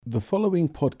The following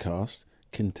podcast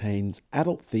contains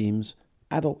adult themes,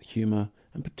 adult humour,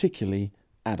 and particularly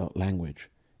adult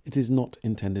language. It is not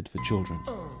intended for children.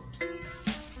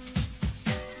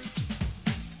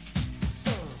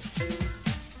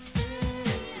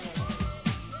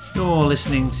 You're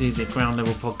listening to the Ground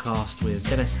Level Podcast with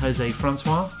Dennis Jose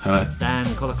Francois. Hello. Dan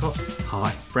Collicott.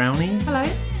 Hi. Brownie. Hello.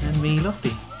 And me, Lofty.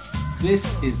 This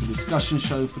is the discussion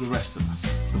show for the rest of us.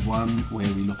 The one where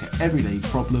we look at everyday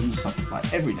problems suffered by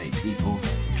everyday people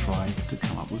and try to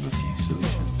come up with a few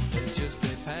solutions. It just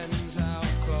depends how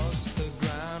close the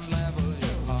ground level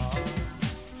you are.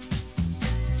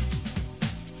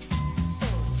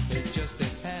 It just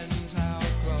depends how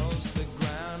close the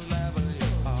ground level you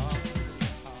are.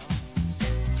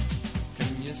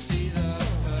 Can you see the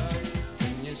hurt?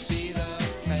 Can you see the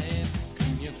pain?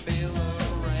 Can you feel the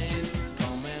rain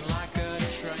coming like a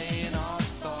train of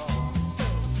thought?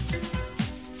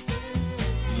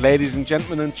 Ladies and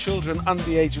gentlemen and children under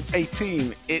the age of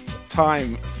 18, it's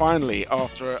time, finally,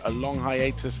 after a long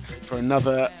hiatus, for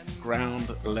another Ground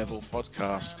Level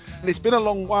podcast. And it's been a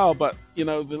long while, but, you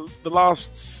know, the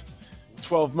last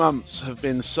 12 months have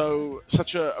been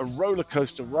such a roller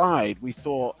coaster ride. We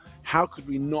thought, how could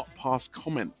we not pass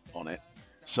comment on it?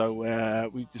 So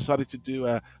we decided to do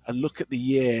a look at the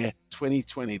year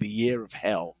 2020, the year of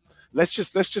hell. Let's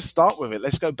just start with it.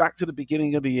 Let's go back to the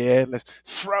beginning of the year. Let's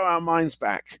throw our minds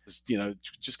back. You know,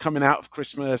 just coming out of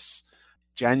Christmas,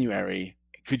 January.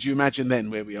 Could you imagine then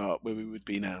where we would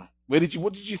be now? What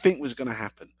did you think was going to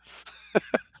happen?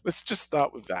 Let's just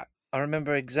start with that. I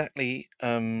remember exactly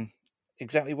where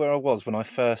I was when I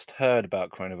first heard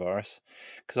about coronavirus,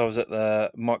 because I was at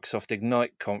the Microsoft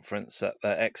Ignite conference at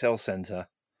the Excel Centre,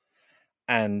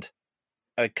 and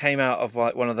I came out of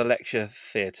like one of the lecture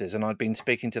theatres, and I'd been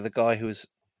speaking to the guy who was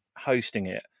hosting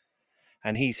it,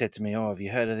 and he said to me, "Oh, have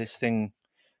you heard of this thing?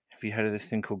 Have you heard of this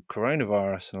thing called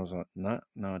coronavirus?" And I was like, "No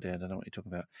idea. I don't know what you're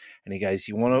talking about." And he goes,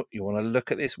 "You want to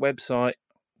look at this website?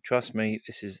 Trust me,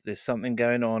 there's something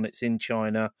going on. It's in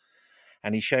China."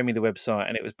 And he showed me the website,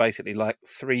 and it was basically like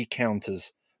 3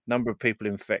 counters: number of people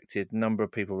infected, number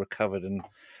of people recovered, and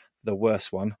the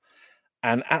worst one.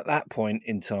 And at that point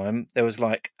in time, there was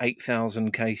like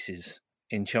 8,000 cases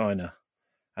in China,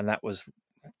 and that was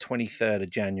 23rd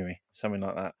of January, something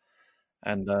like that.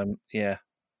 And then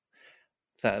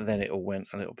it all went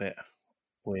a little bit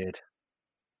weird.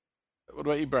 What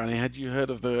about you, Brownie? Had you heard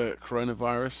of the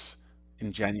coronavirus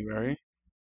in January?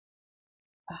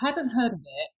 I hadn't heard of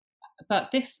it, but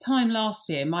this time last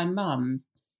year, my mum,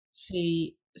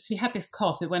 she had this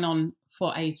cough. It went on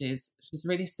for ages. She was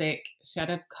really sick. She had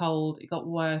a cold. It got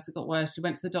worse. It got worse. She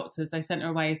went to the doctors. They sent her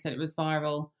away. Said it was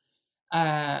viral.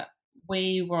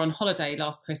 We were on holiday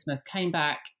last Christmas. Came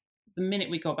back. The minute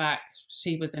we got back,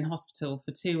 she was in hospital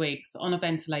for 2 weeks on a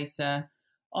ventilator,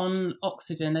 on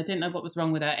oxygen. They didn't know what was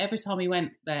wrong with her. Every time we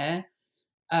went there,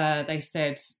 they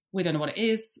said, "We don't know what it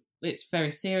is. It's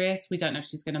very serious. We don't know if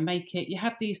she's going to make it." You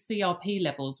have these CRP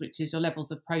levels, which is your levels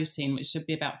of protein, which should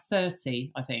be about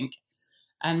 30, I think.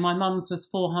 And my mum's was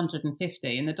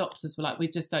 450. And the doctors were like, "We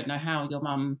just don't know how your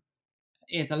mum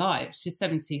is alive. She's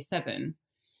 77.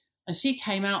 And she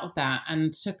came out of that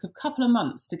and took a couple of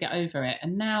months to get over it.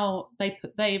 And now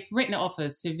they've written it off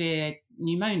as severe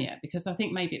pneumonia, because I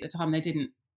think maybe at the time they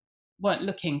weren't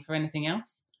looking for anything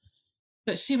else.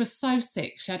 But she was so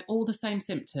sick. She had all the same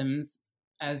symptoms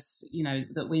as,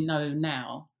 that we know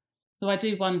now. So I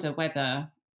do wonder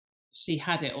whether she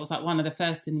had it or was like one of the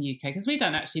first in the UK, because we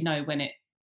don't actually know when it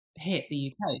hit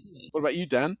the UK, do we? What about you,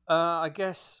 Dan? I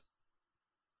guess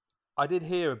I did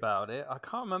hear about it. I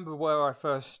can't remember where I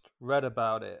first read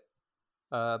about it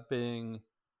being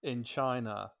in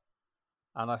China.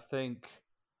 And I think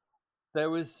there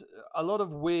was a lot of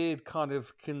weird kind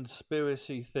of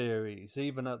conspiracy theories,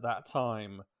 even at that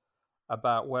time,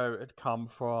 about where it had come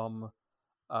from,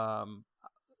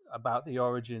 about the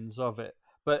origins of it.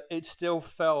 But it still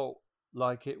felt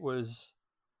like it was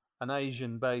an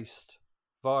Asian-based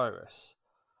virus.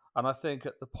 And I think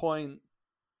at the point,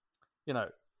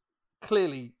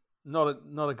 clearly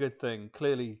not a good thing.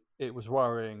 Clearly it was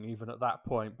worrying even at that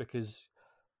point, because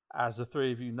as the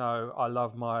three of you know, I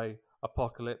love my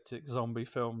apocalyptic zombie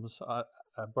films.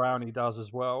 Brownie does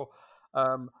as well.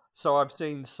 So I've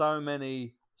seen so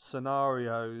many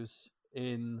scenarios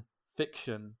in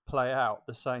fiction play out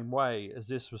the same way as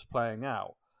this was playing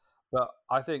out. But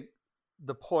I think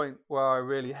the point where I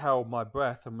really held my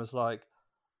breath and was like,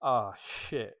 "Ah,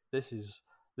 shit, this is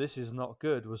not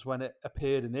good," was when it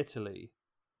appeared in Italy.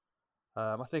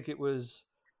 I think it was,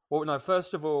 well, no,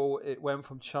 first of all, it went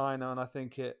from China, and I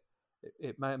think it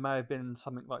It may have been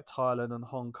something like Thailand and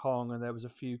Hong Kong, and there was a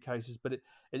few cases, but it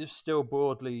is still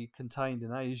broadly contained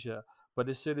in Asia. But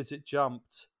as soon as it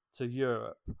jumped to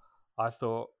Europe, I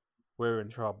thought we're in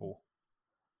trouble.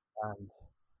 And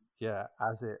yeah,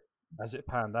 as it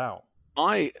panned out.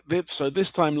 So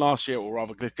this time last year, or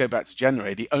rather, let's go back to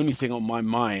January. The only thing on my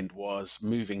mind was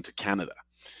moving to Canada,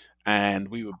 and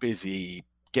we were busy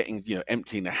getting,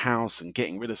 emptying the house and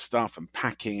getting rid of stuff and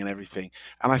packing and everything.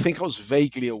 And I think I was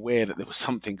vaguely aware that there was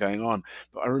something going on.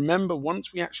 But I remember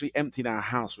once we actually emptied our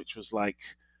house, which was like,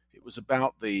 it was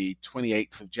about the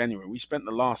 28th of January. We spent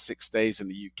the last 6 days in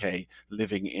the UK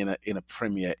living in a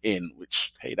Premier Inn,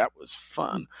 which, hey, that was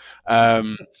fun.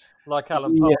 Like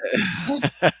Alan We,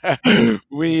 Park.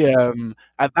 we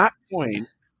at that point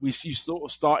you sort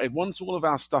of started, once all of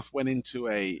our stuff went into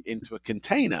a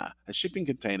container, a shipping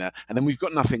container, and then we've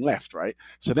got nothing left, right?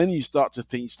 So then you start to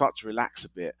think, you start to relax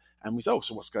a bit, and we say, oh,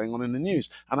 so what's going on in the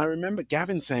news? And I remember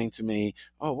Gavin saying to me,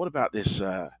 oh, what about this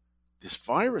this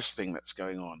virus thing that's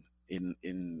going on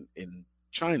in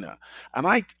China? And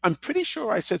I'm pretty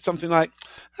sure I said something like,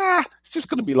 it's just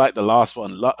going to be like the last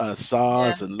one,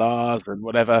 SARS and LARS and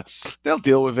whatever. They'll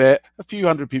deal with it. A few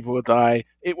hundred people will die.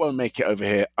 It won't make it over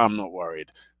here. I'm not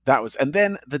worried. And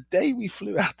then the day we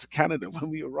flew out to Canada,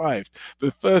 when we arrived, the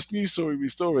first news story we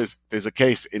saw is there's a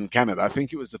case in Canada. I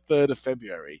think it was the 3rd of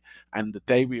February. And the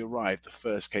day we arrived, the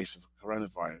first case of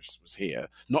coronavirus was here,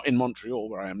 not in Montreal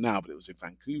where I am now, but it was in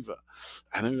Vancouver.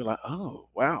 And then we were like, oh,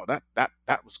 wow,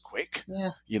 that was quick,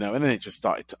 and then it just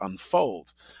started to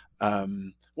unfold.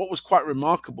 What was quite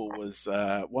remarkable was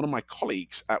one of my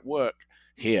colleagues at work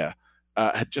here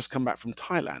had just come back from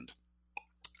Thailand.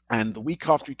 And the week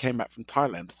after he came back from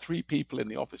Thailand, 3 people in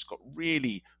the office got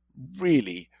really,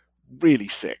 really, really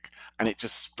sick. And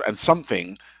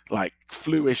something like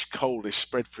fluish, coldish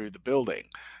spread through the building.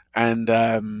 And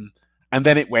then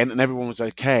it went and everyone was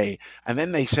okay. And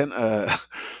then they sent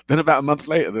then about a month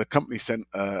later, the company sent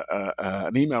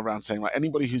an email around saying, like,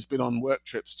 anybody who's been on work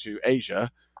trips to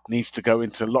Asia needs to go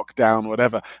into lockdown,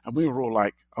 whatever. And we were all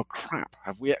like, oh crap,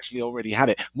 have we actually already had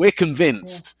it? We're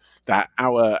convinced that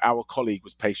our colleague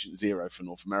was patient 0 for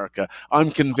North America.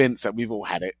 I'm convinced that we've all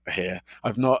had it here.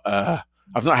 I've not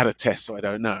had a test, so I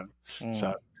don't know.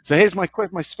 So here's my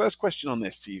first question on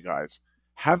this to you guys.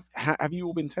 Have you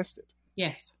all been tested?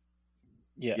 Yes.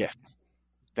 Yeah. Yes.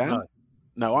 Dan?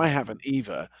 No, I haven't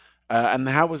either. And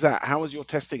how was that? How was your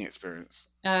testing experience?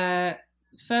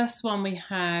 First one we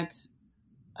had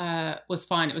was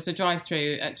fine. It was a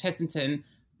drive-through at Chessington,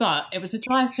 but it was a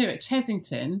drive-through at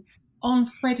Chessington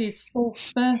on Freddie's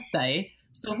 4th birthday.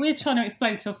 So we're trying to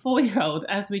explain to a 4-year-old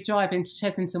as we drive into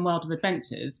Chessington World of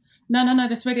Adventures, no,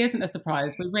 this really isn't a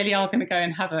surprise. We really are going to go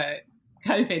and have a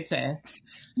COVID test.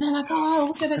 And they're like,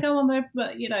 oh, we're going to go on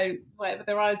the, whatever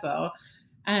the rides are.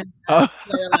 And we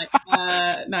were like,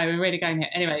 no, we're really going here.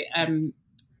 Anyway,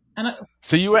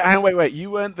 so you were, wait,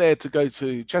 you weren't there to go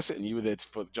to Chessington, you were there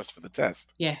just for the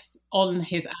test? Yes, on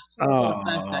his actual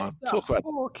birthday. Talk about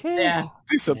Poor kid. Yeah,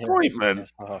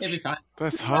 disappointment. it'll be fine.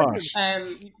 That's harsh.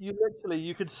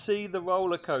 You could see the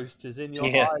roller coasters in your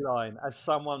Yeah. eye line as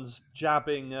someone's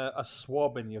jabbing a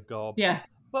swab in your gob. Yeah.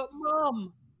 But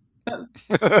Mum,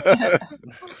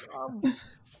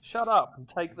 shut up and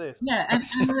take this. Yeah, and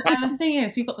the thing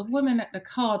is, you've got the woman at the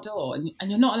car door, and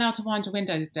you're not allowed to wind your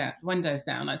windows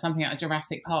down like something out of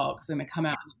Jurassic Park, because they're going to come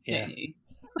out and get you.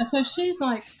 And so she's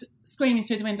like screaming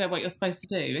through the window what you're supposed to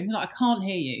do, and you're like, I can't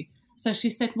hear you. So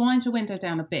she said, wind your window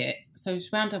down a bit. So she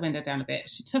wound her window down a bit.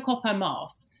 She took off her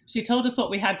mask. She told us what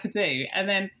we had to do,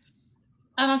 and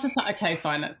I was just like, okay,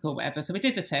 fine, that's cool, whatever. So we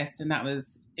did the test, and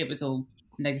it was all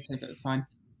negative. It was fine.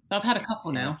 But I've had a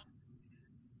couple now.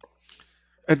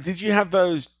 And did you have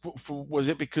those? Was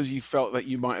it because you felt that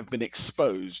you might have been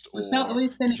exposed, We felt that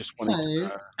we've been you just wanted to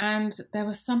exposed, and there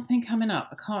was something coming up.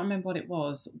 I can't remember what it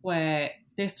was. Where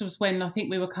this was when I think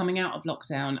we were coming out of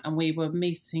lockdown, and we were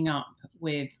meeting up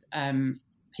with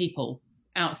people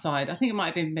outside. I think it might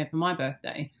have been for my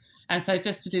birthday. And so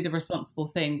just to do the responsible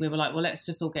thing, we were like, well, let's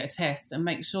just all get a test and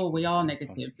make sure we are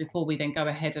negative before we then go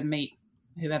ahead and meet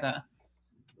whoever.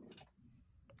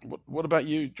 What about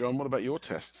you, John? What about your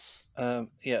tests?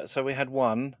 So we had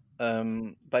one.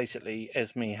 Basically,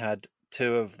 Esme had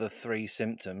 2 of the 3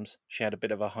 symptoms. She had a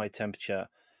bit of a high temperature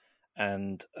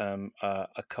and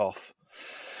a cough.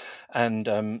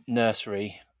 And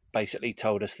nursery basically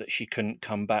told us that she couldn't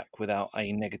come back without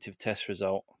a negative test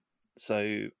result.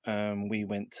 So we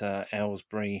went to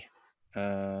Aylesbury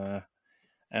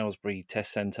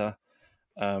Test Centre.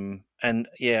 And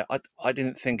yeah, I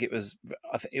didn't think it was.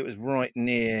 I think it was right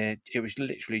near. It was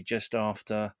literally just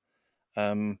after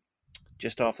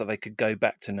they could go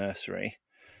back to nursery,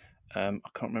 I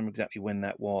can't remember exactly when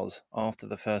that was, after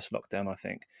the first lockdown, I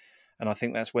think. And I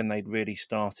think that's when they'd really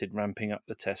started ramping up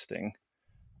the testing.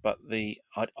 But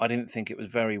I didn't think it was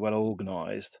very well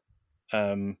organised.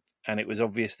 And it was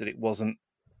obvious that it wasn't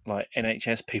like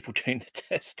NHS people doing the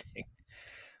testing.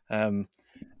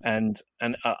 And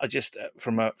I just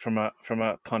from a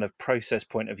kind of process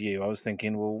point of view, I was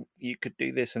thinking, well, you could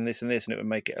do this and this and this, and it would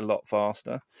make it a lot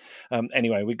faster.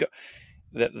 Anyway, we got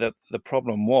the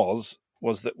problem was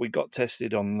that we got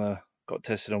tested on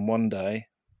one day,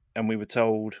 and we were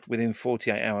told within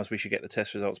 48 hours we should get the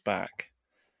test results back.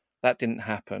 That didn't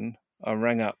happen. I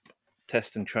rang up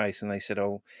Test and Trace, and they said,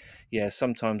 "Oh, yeah,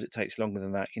 sometimes it takes longer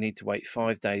than that. You need to wait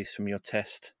 5 days from your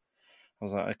test." I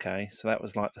was like, okay. So that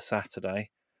was like the Saturday.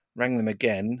 Rang them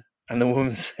again, and the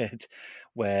woman said,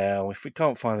 "Well, if we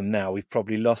can't find them now, we've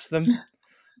probably lost them."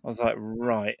 I was like,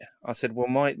 right. I said, well,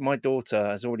 my daughter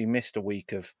has already missed a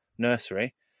week of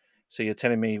nursery, so you're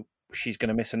telling me she's going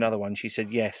to miss another one? She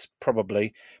said, yes,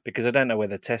 probably, because I don't know where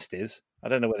the test is. I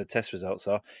don't know where the test results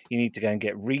are. You need to go and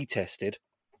get retested.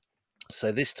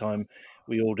 So this time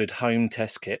we ordered home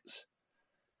test kits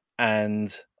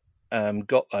and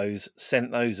got those,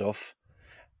 sent those off.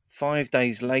 5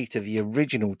 days later, the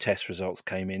original test results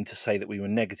came in to say that we were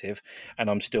negative, and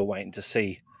I'm still waiting to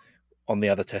see on the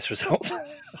other test results.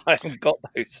 I haven't got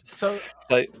those. So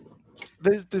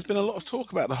there's been a lot of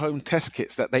talk about the home test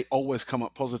kits, that they always come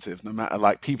up positive, no matter,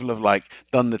 like, people have like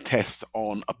done the test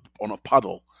on a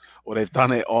puddle, or they've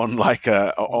done it on like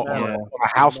a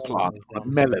house plant, on a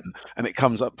melon, and it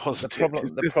comes up positive.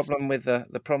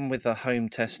 The problem with the home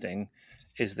testing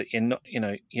is that you're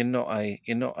not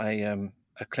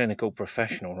a clinical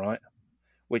professional, right?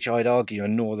 Which I'd argue are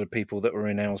nor the people that were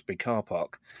in Aylesbury car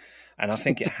park. And I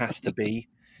think it has to be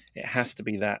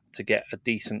that to get a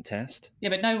decent test. Yeah,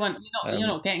 but you're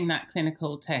not getting that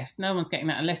clinical test. No one's getting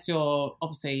that unless you're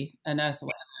obviously a nurse or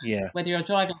whatever. Yeah. Whether you're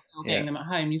driving or getting them at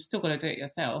home, you've still got to do it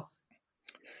yourself.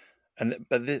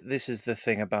 But this is the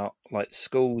thing about like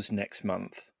schools next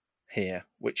month here,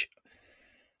 which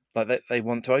like they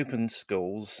want to open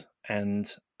schools, and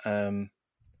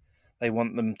they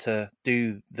want them to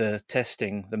do the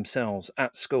testing themselves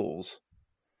at schools.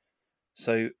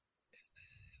 So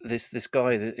this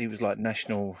guy, he was like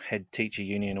National Head Teacher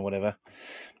Union or whatever,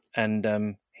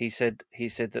 and he said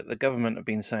that the government have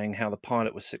been saying how the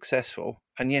pilot was successful,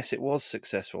 and yes, it was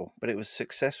successful, but it was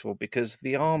successful because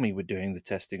the army were doing the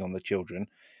testing on the children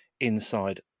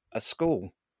inside a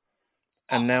school,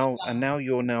 and now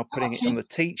you're now putting it on the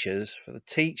teachers, for the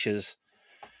teachers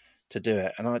to do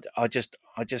it, and I just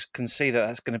can see that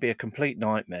that's going to be a complete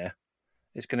nightmare.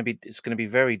 It's going to be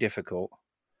very difficult.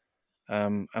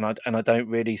 And I don't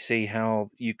really see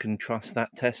how you can trust that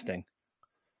testing.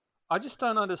 I just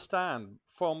don't understand.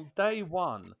 From day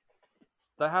one,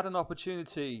 they had an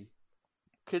opportunity,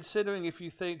 considering if you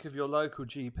think of your local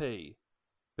GP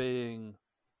being,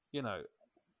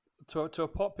 to a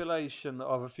population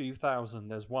of a few thousand,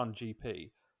 there's one GP. In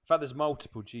fact, there's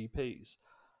multiple GPs.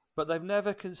 But they've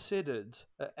never considered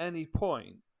at any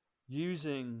point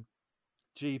using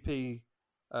GP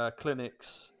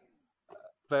clinics,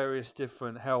 various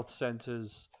different health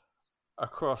centres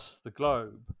across the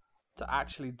globe to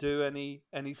actually do any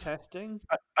testing.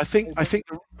 I think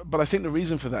the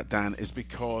reason for that, Dan, is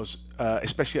because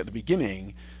especially at the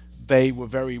beginning, they were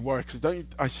very worried. Because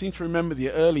I seem to remember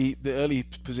the early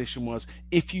position was,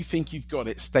 if you think you've got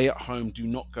it, stay at home. Do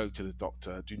not go to the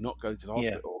doctor. Do not go to the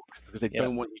hospital, because they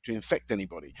don't want you to infect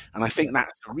anybody. And I think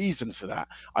that's the reason for that.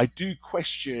 I do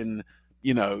question,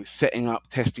 setting up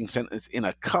testing centres in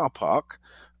a car park,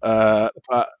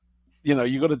 but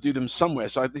you got to do them somewhere.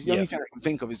 So the only thing I can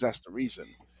think of is that's the reason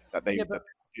that they.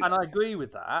 And I agree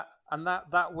with that, and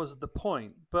that was the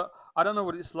point. But I don't know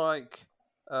what it's like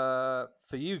for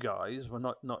you guys.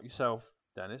 Well, not yourself,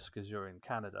 Dennis, because you're in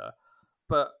Canada.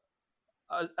 But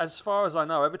as far as I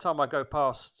know, every time I go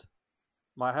past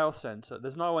my health centre,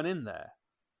 there's no one in there.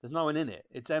 There's no one in it.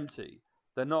 It's empty.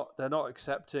 They're not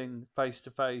accepting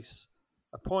face-to-face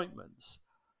appointments.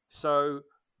 So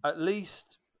at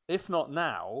least, if not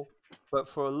now, but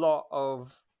for a lot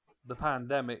of the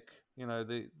pandemic,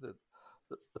 the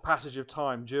passage of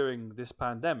time during this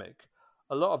pandemic,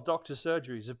 a lot of doctor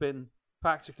surgeries have been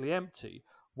practically empty.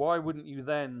 Why wouldn't you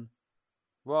then,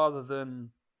 rather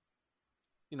than,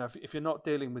 if you're not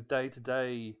dealing with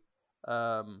day-to-day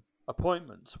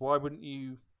appointments, why wouldn't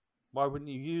you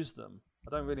use them? I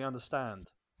don't really understand.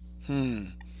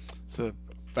 It's a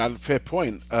fair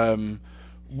point.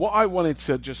 What I wanted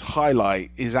to just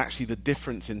highlight is actually the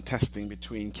difference in testing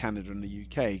between Canada and the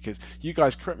UK, because you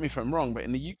guys, correct me if I'm wrong, but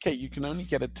in the UK you can only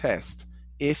get a test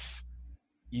if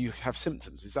you have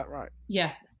symptoms. Is that right?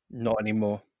 Yeah. Not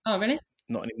anymore. Oh, really?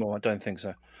 Not anymore. I don't think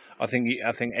so. I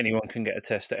think anyone can get a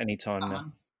test at any time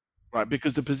now. Right,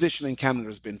 because the position in Canada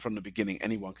has been from the beginning,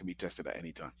 anyone can be tested at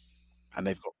any time. And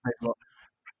they've got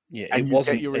Yeah, and it you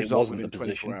wasn't. get your It result wasn't the within 24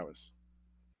 position. hours.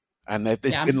 And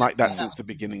it's Yeah, been like that yeah. since the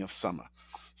beginning of summer.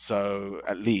 So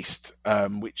at least,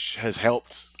 which has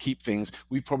helped keep things.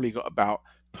 We've probably got about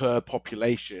per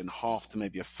population half to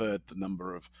maybe a third the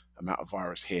amount of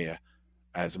virus here.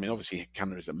 As I mean, obviously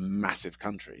Canada is a massive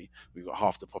country. We've got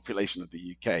half the population of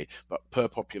the UK, but per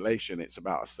population, it's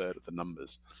about a third of the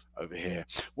numbers over here.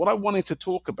 What I wanted to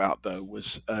talk about though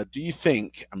was, do you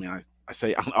think? I mean, I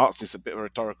say I asked this a bit of a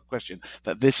rhetorical question,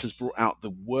 that this has brought out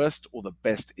the worst or the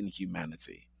best in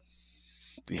humanity.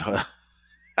 The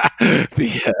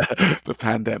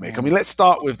pandemic. I mean, let's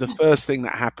start with the first thing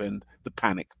that happened: the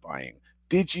panic buying.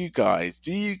 Do you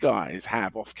guys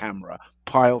have off camera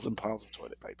piles and piles of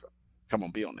toilet paper? Come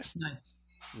on, be honest.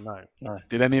 No.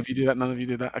 Did any of you do that? None of you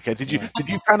did that? Okay. Did you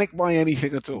No. panic buy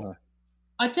anything at all? No.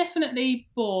 I definitely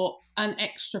bought an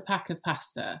extra pack of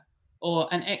pasta or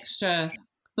an extra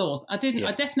sauce. I Yeah.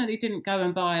 definitely didn't go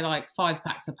and buy like 5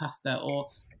 packs of pasta or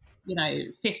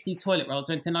 50 toilet rolls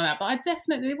or anything like that. But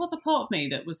there was a part of me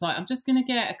that was like, I'm just going to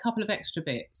get a couple of extra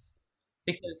bits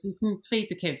because you can feed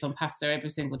the kids on pasta every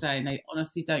single day and they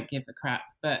honestly don't give a crap.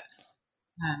 But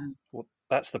Well,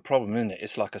 that's the problem, isn't it?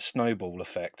 It's like a snowball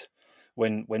effect.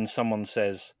 When someone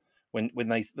says when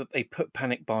they put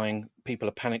people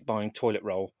are panic buying toilet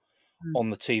roll on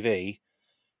the TV.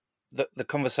 The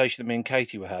conversation that me and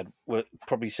Katie had were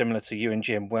probably similar to you and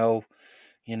Jim. Well,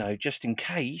 just in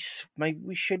case, maybe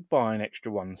we should buy an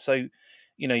extra one. So,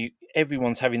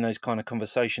 everyone's having those kind of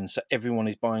conversations. So everyone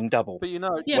is buying double. But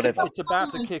whatever. it's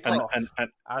about to kick off And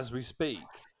as we speak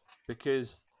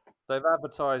because they've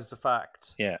advertised the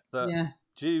fact that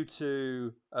due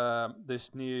to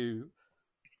this new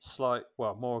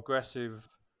more aggressive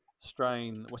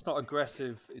strain. Well, it's not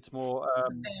aggressive. It's more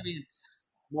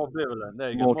virulent.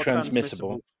 There you go. More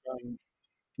transmissible. Strain,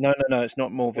 No, it's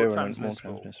not more virulent. More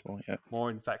transmissible. transmissible. Yeah. More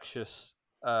infectious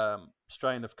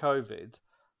strain of COVID.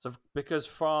 So because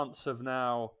France have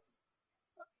now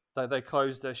they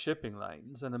closed their shipping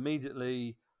lanes and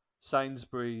immediately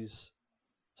Sainsbury's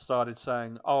started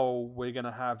saying, "Oh, we're going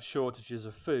to have shortages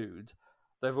of food."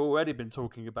 They've already been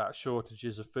talking about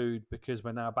shortages of food because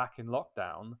we're now back in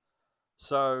lockdown.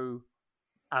 So,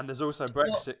 and there's also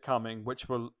Brexit coming, which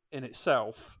will in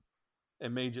itself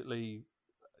immediately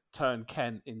turn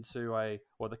Kent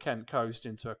the Kent coast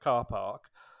into a car park.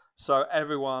 So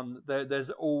there's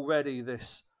already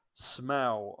this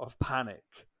smell of panic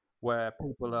where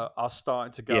people are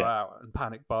starting to go out and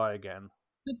panic buy again.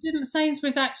 But didn't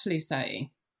Sainsbury's actually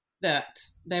say that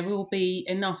there will be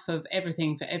enough of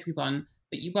everything for everyone,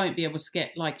 but you won't be able to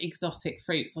get like exotic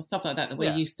fruits or stuff like that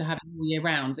we're used to having all year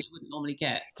round that you wouldn't normally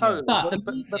get? Totally. But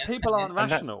But people aren't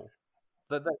rational.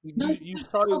 You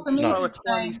throw a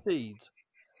tiny seed.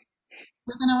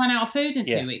 We're going to run out of food in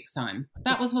 2 weeks' time.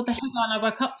 That was what the headline I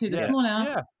woke up to this morning.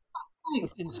 Yeah.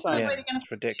 It's insane.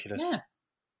 It's ridiculous.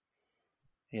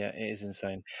 Yeah, it is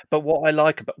insane. But what I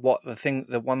like about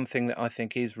the one thing that I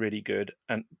think is really good,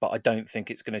 but I don't think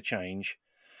it's going to change,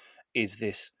 is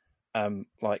this kind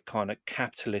of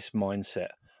capitalist mindset.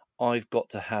 I've got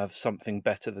to have something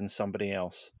better than somebody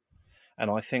else,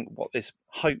 and I think what this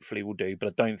hopefully will do, but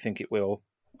I don't think it will.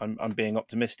 I'm being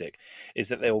optimistic, is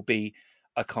that there will be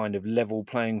a kind of level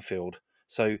playing field.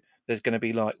 So there's going to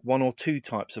be like 1 or 2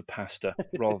 types of pasta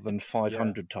rather than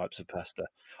 500 types of pasta.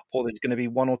 Or there's going to be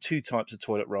 1 or 2 types of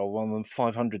toilet roll rather than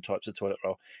 500 types of toilet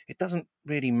roll. It doesn't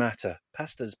really matter.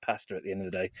 Pasta's pasta at the end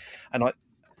of the day. And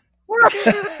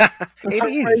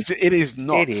It is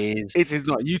not. It is. It is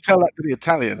not. You tell that to the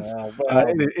Italians.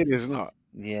 It is not.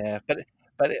 Yeah,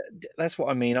 but that's what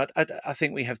I mean. I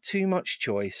think we have too much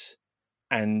choice,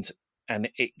 and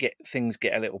things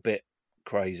get a little bit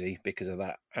crazy because of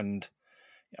that, and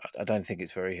I don't think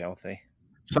it's very healthy.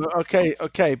 So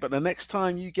okay, but the next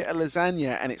time you get a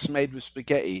lasagna and it's made with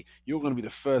spaghetti, you're going to be the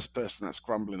first person that's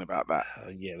grumbling about that.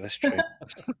 Yeah, that's true.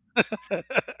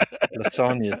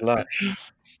 Lasagna's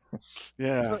lush.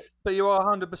 Yeah, but you are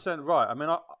 100% right. I mean,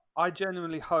 I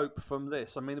genuinely hope from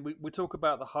this. I mean, we talk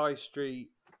about the high street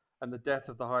and the death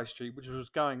of the high street, which was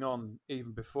going on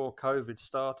even before COVID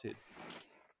started.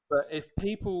 But if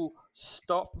people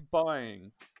stop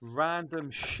buying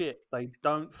random shit they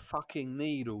don't fucking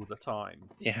need all the time,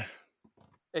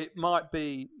 it might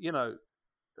be,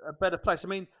 a better place. I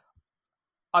mean,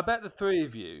 I bet the 3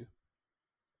 of you,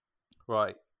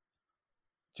 right,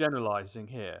 generalizing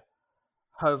here,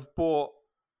 have bought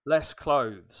less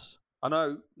clothes. I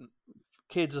know,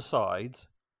 kids aside,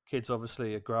 kids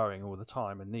obviously are growing all the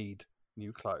time and need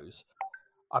new clothes.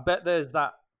 I bet there's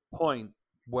that point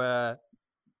where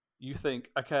you think,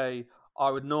 okay,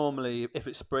 I would normally, if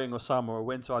it's spring or summer or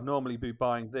winter, I'd normally be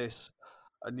buying this,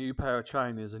 a new pair of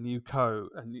trainers, a new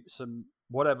coat, and some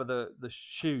whatever the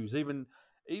shoes,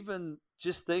 even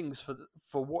just things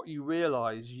for what you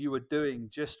realise you were doing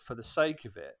just for the sake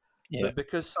of it. Yeah. But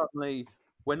because suddenly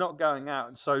we're not going out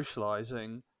and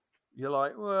socialising, you're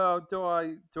like, well, do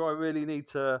I really need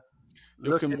to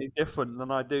You're look com- any different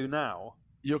than I do now?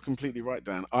 You're completely right,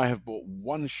 Dan. I have bought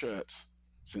one shirt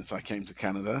since I came to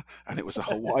Canada, and it was a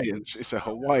Hawaiian. It's a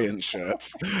Hawaiian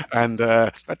shirt, and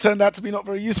that turned out to be not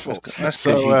very useful. That's because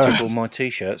So, you took all my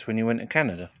T-shirts when you went to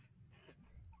Canada.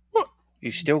 what?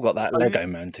 You still got that Are you- Lego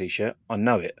Man T-shirt. I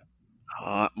know it.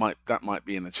 That might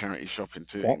be in the charity shop in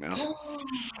Tooting What? now.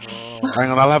 Oh. Hang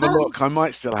on, I'll have a look. I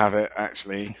might still have it,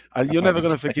 actually. You're never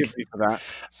going to forgive me for that.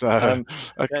 So,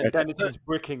 okay. Dennis is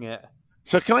bricking it.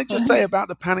 So can I just say about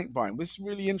the panic buying? This is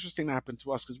really interesting that happened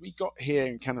to us because we got here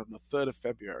in Canada on the 3rd of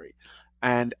February,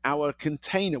 and our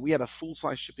container, we had a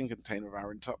full-size shipping container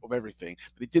of everything,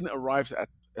 but it didn't arrive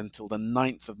until the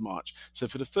 9th of March. So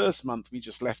for the first month, we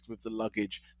just left with the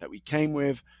luggage that we came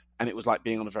with, and it was like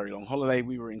being on a very long holiday.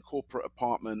 We were in corporate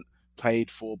apartment paid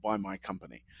for by my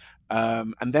company.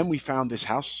 And then we found this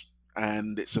house,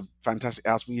 and it's a fantastic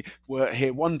house. We were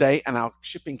here one day and our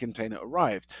shipping container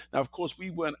arrived. Now, of course, we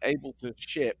weren't able to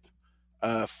ship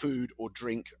food or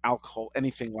drink, alcohol,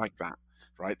 anything like that,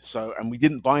 right? So, and we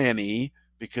didn't buy any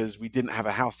because we didn't have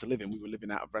a house to live in. We were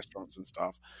living out of restaurants and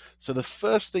stuff. So the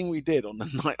first thing we did on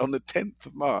the night, on the 10th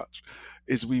of March,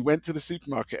 is we went to the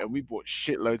supermarket and we bought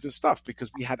shitloads of stuff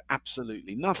because we had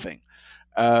absolutely nothing.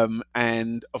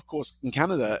 And of course, in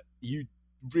Canada, you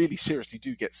really seriously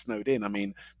do get snowed in. I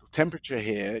mean, the temperature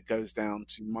here goes down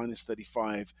to minus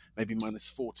 35, maybe minus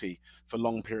 40 for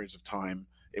long periods of time.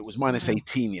 It was minus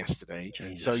 18 yesterday.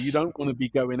 So you don't want to be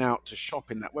going out to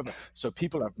shop in that weather. So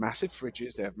people have massive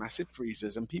fridges, they have massive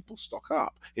freezers, and people stock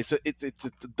up. It's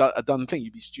a done thing.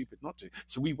 You'd be stupid not to.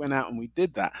 So we went out and we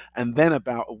did that. And then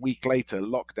about a week later,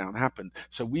 lockdown happened.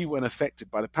 So we weren't affected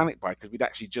by the panic buy because we'd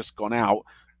actually just gone out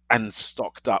and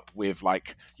stocked up with,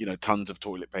 like, you know, tons of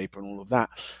toilet paper and all of that.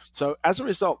 So as a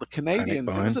result, the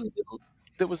Canadians, there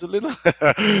was a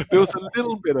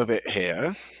little bit of it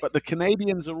here, but the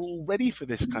Canadians are all ready for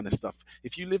this kind of stuff.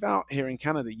 If you live out here in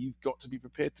Canada, you've got to be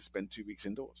prepared to spend 2 weeks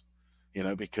indoors, you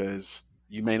know, because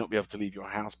you may not be able to leave your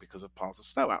house because of piles of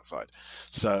snow outside.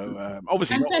 So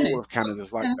obviously And not Dennis, all of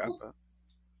Canada's like that. But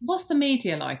what's the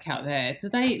media like out there? Do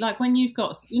they, like, when you've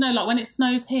got, you know, like when it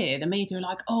snows here, the media are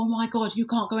like, oh my God, you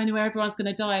can't go anywhere, everyone's going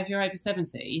to die if you're over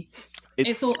 70.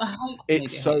 It's all, I hate the media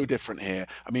it's so here. different here.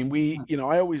 I mean, you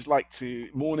know, I always like to,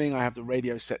 morning, I have the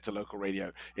radio set to local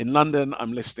radio. In London,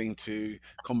 I'm listening to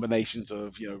combinations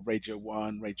of, you know, Radio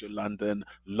 1, Radio London,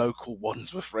 local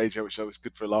Wandsworth radio, which is always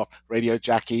good for a laugh, Radio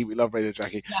Jackie. We love Radio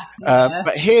Jackie. Yeah.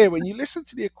 But here, when you listen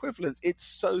to the equivalents, it's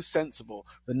so sensible.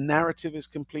 The narrative is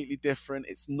completely different.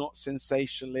 It's not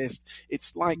sensationalist.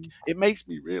 It's like, it makes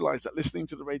me realize that listening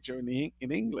to the radio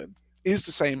in England is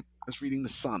the same as reading the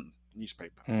Sun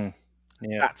newspaper.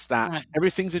 Yeah. That's that. Right.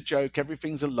 Everything's a joke.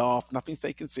 Everything's a laugh. Nothing's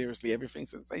taken seriously.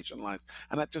 Everything's sensationalized,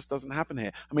 and that just doesn't happen here.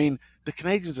 I mean, the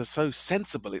Canadians are so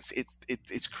sensible.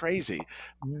 It's crazy.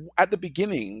 At the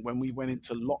beginning, when we went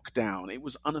into lockdown, it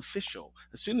was unofficial.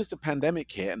 As soon as the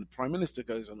pandemic hit, and the Prime Minister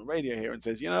goes on the radio here and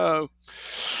says, you know,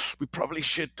 we probably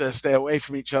should stay away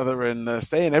from each other and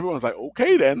stay in. Everyone's like,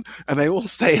 okay then, and they all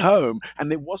stay home. And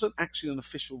there wasn't actually an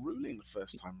official ruling the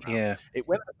first time round. Yeah. It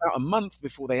went about a month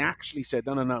before they actually said,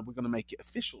 no, we're going to make it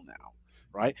official now,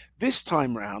 right? This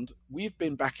time round, we've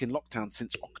been back in lockdown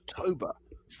since October,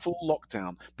 full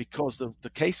lockdown, because the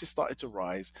cases started to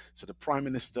rise. So the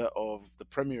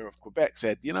Premier of Quebec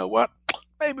said, you know what,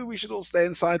 maybe we should all stay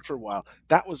inside for a while.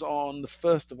 That was on the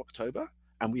 1st of October,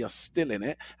 and we are still in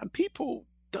it. And people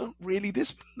don't really,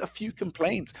 there's a few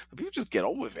complaints, but people just get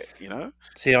on with it, you know?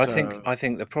 See, I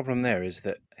think the problem there is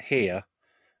that here,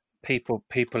 people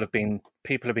have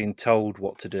been told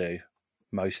what to do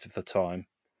most of the time,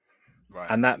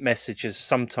 Right. and that message has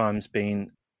sometimes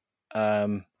been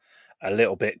a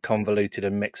little bit convoluted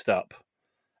and mixed up.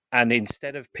 And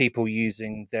instead of people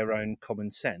using their own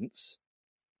common sense,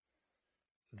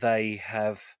 they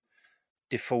have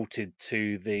defaulted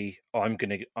to the I'm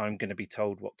gonna be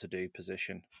told what to do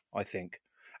position, I think.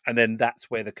 And then that's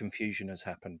where the confusion has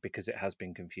happened, because it has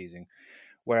been confusing.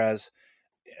 Whereas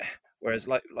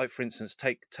like for instance,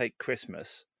 take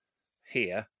Christmas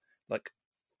here. Like,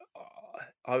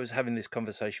 I was having this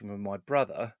conversation with my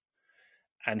brother,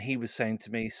 and he was saying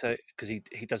to me, so because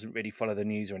he doesn't really follow the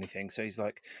news or anything, so he's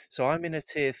like, so I'm in a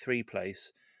tier 3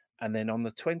 place, and then on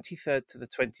the 23rd to the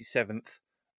 27th,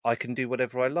 I can do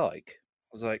whatever I like.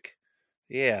 I was like,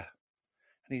 yeah.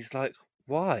 And he's like,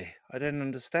 why? I don't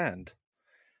understand.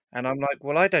 And I'm like,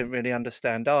 well, I don't really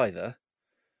understand either.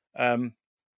 And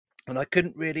I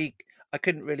couldn't really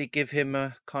give him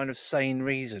a kind of sane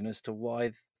reason as to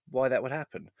why that would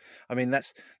happen. I mean,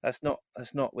 that's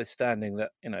notwithstanding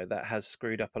that, you know, that has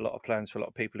screwed up a lot of plans for a lot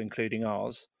of people, including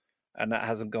ours, and that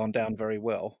hasn't gone down very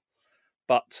well.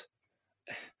 But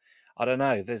I don't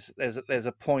know. There's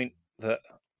a point that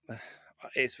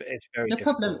it's very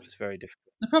difficult. It's very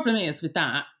difficult. The problem is with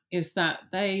that is that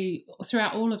they,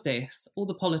 throughout all of this, all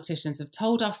the politicians have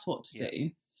told us what to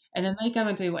do, and then they go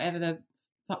and do whatever the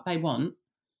fuck they want.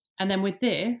 And then with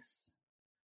this,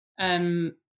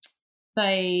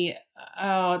 they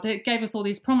gave us all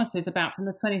these promises about from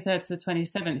the 23rd to the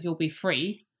 27th, you'll be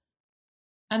free.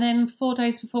 And then 4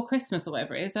 days before Christmas or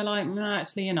whatever it is, they're like, no,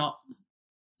 actually, you're not.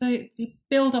 So you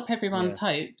build up everyone's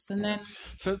hopes, and then...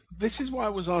 So this is why I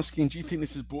was asking, do you think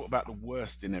this has brought about the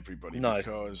worst in everybody? No.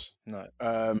 Because No.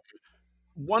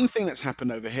 one thing that's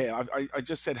happened over here, I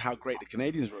just said how great the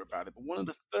Canadians were about it, but one of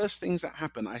the first things that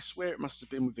happened, I swear it must have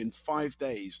been within 5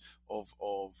 days of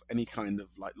any kind of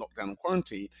like lockdown and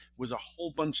quarantine, was a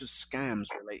whole bunch of scams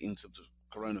relating to the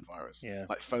coronavirus,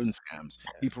 like phone scams.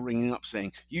 People ringing up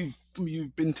saying, you've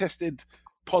been tested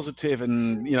positive,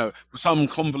 and you know, some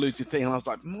convoluted thing. And I was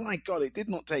like, my God, it did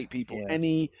not take people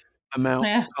any amount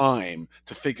of time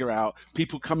to figure out,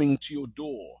 people coming to your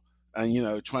door and, you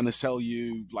know, trying to sell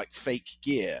you like fake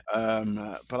gear.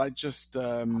 But I just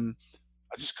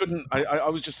couldn't. I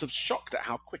was just shocked at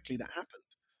how quickly that happened.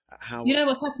 How, you know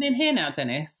what's happening here now,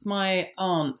 Dennis? My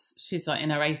aunt, she's like in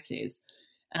her 80s,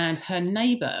 and her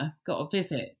neighbour got a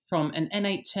visit from an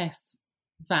NHS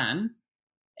van.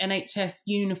 NHS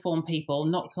uniform people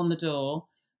knocked on the door,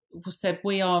 said,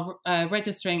 we are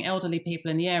registering elderly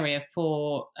people in the area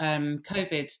for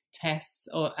COVID tests,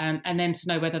 or and then to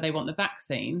know whether they want the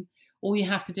vaccine. All you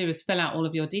have to do is fill out all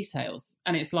of your details.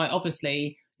 And it's like,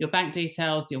 obviously, your bank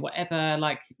details, your whatever,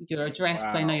 like your address,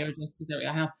 they know your address because they're at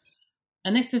your house.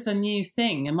 And this is a new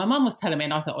thing. And my mum was telling me,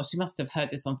 and I thought, oh, she must have heard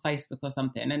this on Facebook or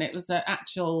something. And it was an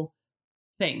actual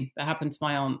thing that happened to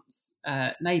my aunt's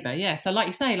neighbour. Yeah, so like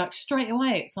you say, like straight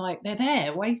away, it's like they're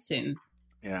there waiting.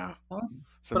 Yeah.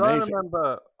 It's but amazing.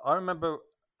 I remember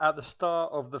at the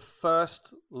start of the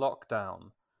first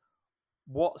lockdown,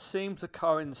 what seemed to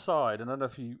coincide, and I don't know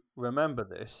if you remember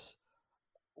this,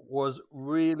 was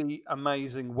really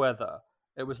amazing weather.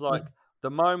 It was like the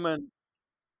moment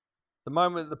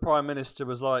the Prime Minister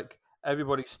was like,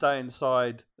 everybody stay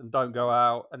inside and don't go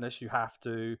out unless you have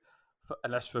to,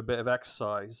 unless for a bit of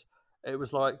exercise. It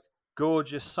was like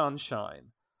gorgeous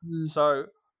sunshine. So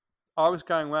I was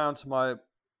going round to my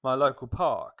local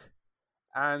park,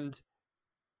 and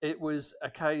it was a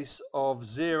case of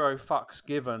zero fucks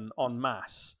given en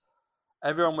masse.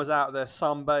 Everyone was out there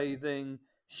sunbathing,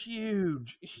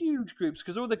 huge groups,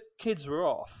 because all the kids were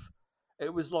off.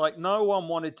 It was like no one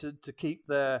wanted to keep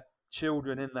their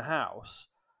children in the house,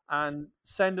 and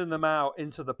sending them out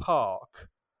into the park.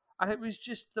 And it was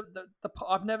just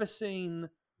I've never seen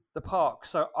the park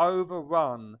so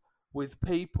overrun with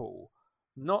people,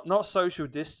 not social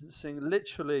distancing.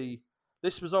 Literally,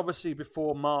 this was obviously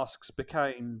before masks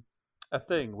became a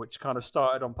thing, which kind of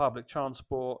started on public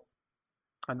transport,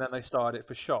 and then they started it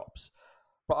for shops.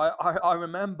 But I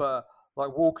remember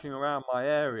like walking around my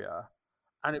area,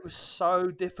 and it was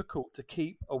so difficult to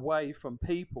keep away from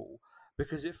people,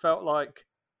 because it felt like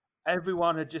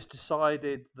everyone had just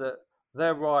decided that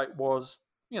their right was,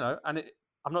 you know, and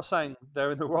I'm not saying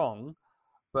they're in the wrong,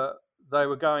 but they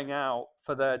were going out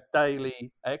for their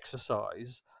daily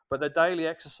exercise. But their daily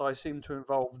exercise seemed to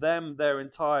involve them, their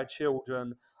entire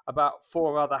children, about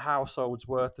 4 other households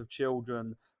worth of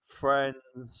children,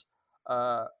 friends,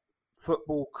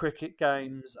 football, cricket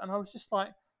games. And I was just like,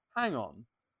 hang on.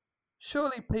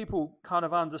 Surely people kind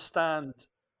of understand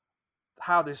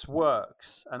how this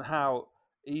works and how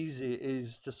easy it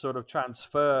is to sort of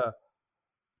transfer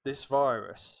this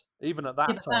virus, even at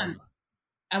that time.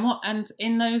 And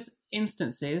in those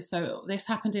instances, so this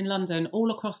happened in London,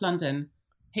 all across London,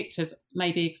 pictures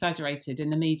may be exaggerated in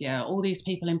the media, all these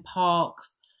people in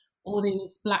parks, all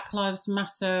these Black Lives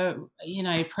Matter, you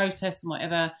know, protests and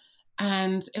whatever.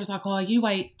 And it was like, oh, you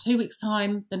wait 2 weeks'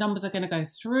 time, the numbers are going to go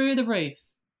through the roof.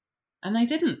 And they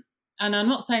didn't. And I'm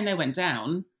not saying they went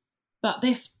down, but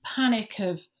this panic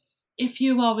of, if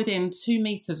you are within 2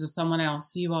 meters of someone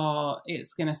else,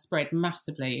 it's going to spread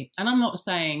massively. And I'm not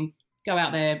saying go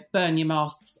out there, burn your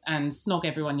masks and snog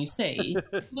everyone you see.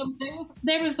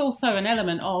 There was also an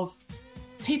element of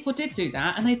people did do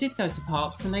that, and they did go to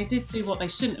parks, and they did do what they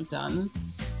shouldn't have done.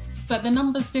 but the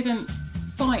numbers didn't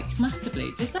spike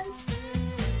massively, did they?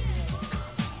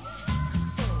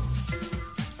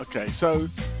 Okay, so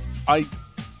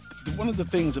one of the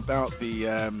things about the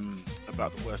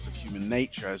worst of human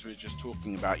nature, as we were just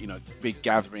talking about, big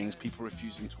gatherings, people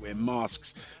refusing to wear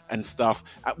masks and stuff.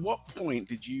 At what point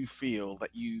did you feel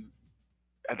that you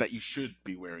should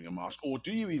be wearing a mask, or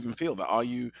do you even feel that? Are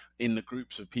you in the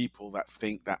groups of people that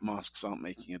think that masks aren't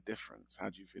making a difference? How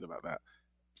do you feel about that,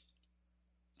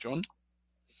 John?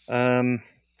 I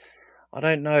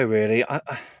don't know really.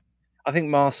 I think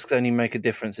masks only make a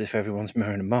difference if everyone's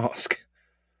wearing a mask,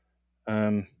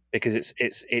 because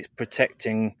it's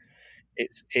protecting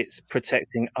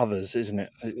others, isn't it?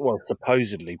 Well,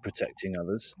 supposedly protecting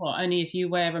others. Well, only if you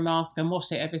wear a mask and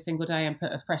wash it every single day and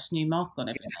put a fresh new mask on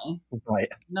every day. Right.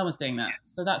 No one's doing that.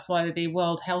 So that's why the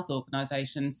World Health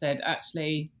Organization said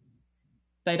actually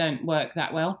they don't work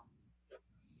that well.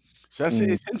 So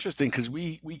it's interesting because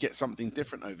we get something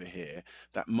different over here,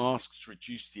 that masks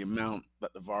reduce the amount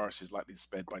that the virus is likely to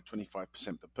spread by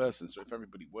 25% per person. So if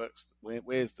everybody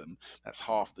wears them, that's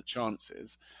half the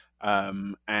chances.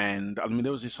 And I mean,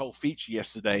 there was this whole feature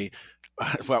yesterday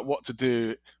about what to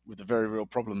do with the very real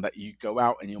problem that you go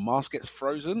out and your mask gets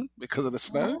frozen because of the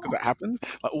snow, because it happens.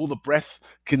 Like all the breath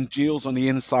congeals on the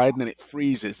inside and then it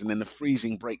freezes, and then the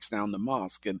freezing breaks down the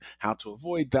mask, and how to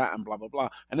avoid that and blah, blah, blah.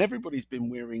 And everybody's been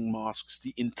wearing masks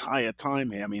the entire time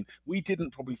here. I mean, we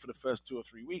didn't probably for the first 2 or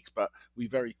 3 weeks, but we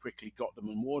very quickly got them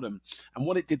and wore them. And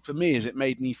what it did for me is it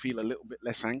made me feel a little bit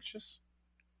less anxious.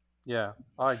 Yeah,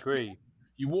 I agree.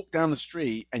 You walk down the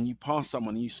street and you pass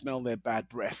someone and you smell their bad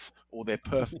breath or their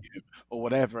perfume or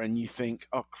whatever, and you think,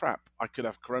 oh crap, I could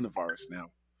have coronavirus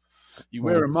now. You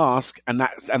wear a mask and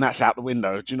that's out the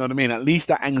window. Do you know what I mean? At least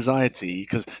that anxiety,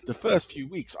 because the first few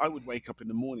weeks I would wake up in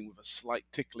the morning with a slight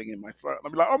tickling in my throat and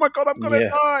I'd be like, oh my God, I'm going to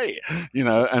die.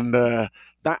 And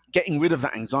that getting rid of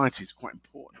that anxiety is quite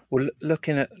important. Well,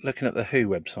 looking at the WHO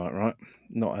website, right?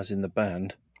 Not as in the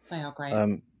band. They are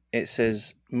great. It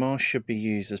says masks should be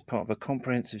used as part of a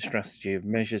comprehensive strategy of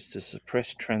measures to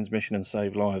suppress transmission and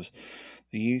save lives.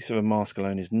 The use of a mask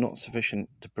alone is not sufficient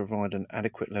to provide an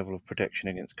adequate level of protection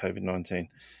against COVID-19.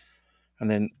 And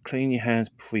then clean your hands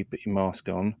before you put your mask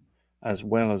on, as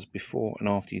well as before and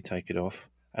after you take it off,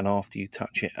 and after you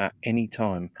touch it at any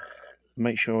time.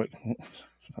 Make sure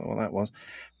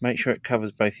Make sure it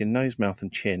covers both your nose, mouth,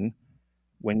 and chin.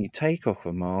 When you take off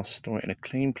a mask, store it in a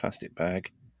clean plastic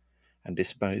bag and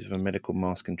dispose of a medical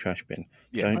mask and trash bin.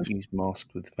 Yeah, Don't use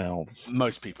masks with valves.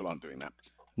 Most people aren't doing that.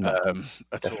 No,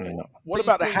 at definitely all. not. What But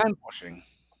about the you see- hand washing?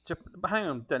 But hang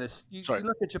on, Dennis. You Sorry.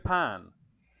 look at Japan,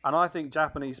 and I think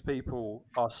Japanese people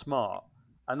are smart,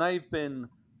 and they've been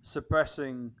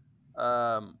suppressing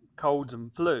colds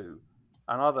and flu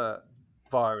and other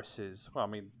viruses. Well, I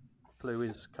mean, flu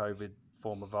is COVID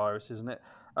form of virus, isn't it?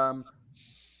 On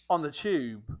the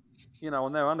tube,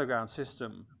 on their underground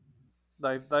system,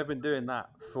 they've been doing that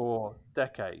for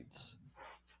decades,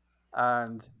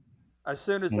 and as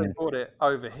soon as they brought it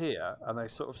over here and they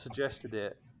sort of suggested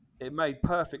it, it made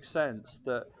perfect sense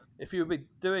that if you were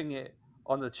doing it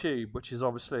on the tube, which is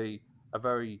obviously a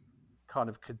very kind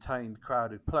of contained,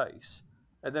 crowded place,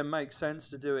 it then makes sense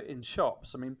to do it in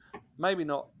shops. I mean, maybe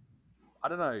not, I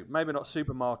don't know, maybe not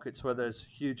supermarkets where there's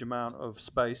huge amount of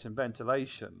space and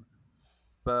ventilation,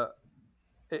 but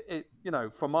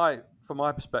from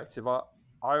my perspective, I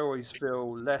always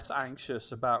feel less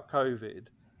anxious about COVID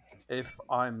if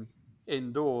I'm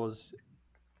indoors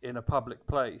in a public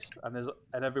place and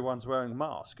everyone's wearing a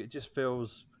mask. It just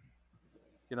feels,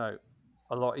 a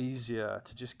lot easier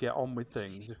to just get on with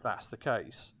things if that's the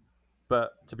case.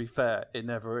 But to be fair, it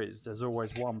never is. There's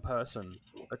always one person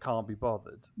that can't be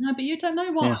bothered. No, but you don't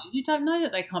know why. Yeah. You don't know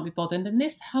that they can't be bothered. And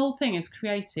this whole thing has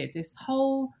created this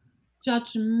whole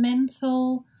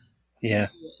judgmental, Yeah.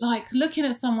 like looking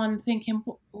at someone thinking,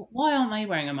 why aren't they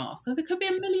wearing a mask? So there could be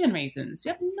a million reasons.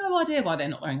 You have no idea why they're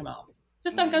not wearing a mask.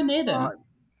 Just don't go near them.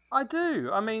 I do.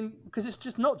 I mean, because it's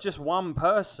just not just one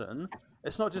person.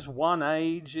 It's not just one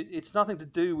age. It's nothing to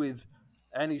do with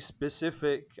any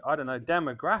specific, I don't know,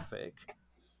 demographic.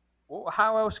 Well,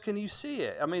 how else can you see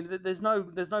it? I mean, there's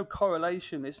no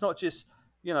correlation. It's not just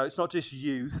it's not just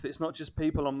youth. It's not just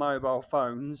people on mobile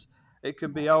phones. It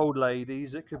could be old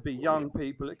ladies. It could be young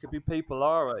people. It could be people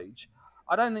our age.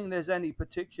 I don't think there's any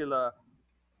particular,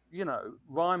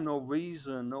 rhyme nor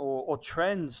reason or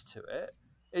trends to it.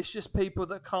 It's just people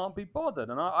that can't be bothered,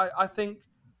 and I think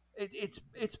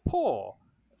it's poor,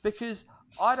 because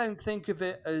I don't think of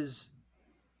it as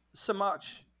so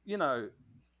much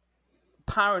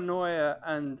paranoia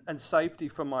and safety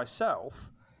for myself.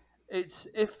 It's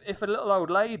if a little old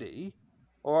lady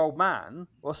or old man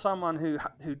or someone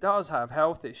who does have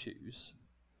health issues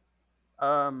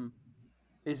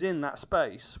is in that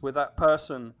space with that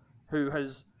person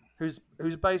who's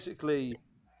basically,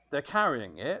 they're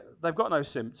carrying it, they've got no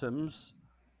symptoms,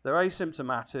 they're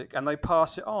asymptomatic, and they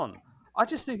pass it on. I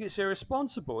just think it's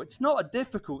irresponsible. It's not a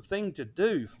difficult thing to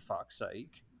do, for fuck's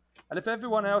sake. And if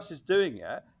everyone else is doing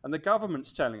it and the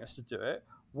government's telling us to do it,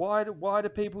 why do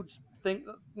people think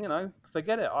that,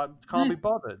 forget it, I can't be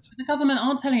bothered? The government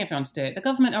aren't telling everyone to do it. The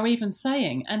government are even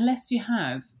saying, unless you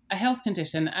have a health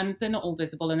condition, and they're not all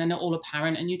visible and they're not all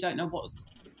apparent, and you don't know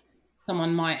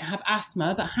someone might have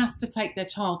asthma but has to take their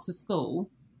child to school,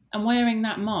 and wearing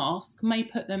that mask may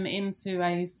put them into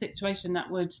a situation that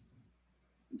would,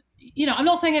 I'm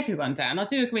not saying everyone, Dan. I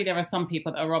do agree there are some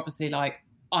people that are obviously like,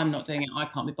 I'm not doing it, I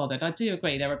can't be bothered. I do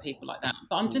agree there are people like that.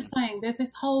 But I'm just saying there's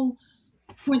this whole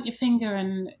point your finger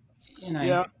and,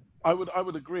 Yeah, I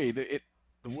would agree that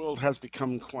the world has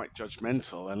become quite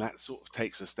judgmental, and that sort of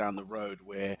takes us down the road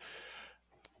where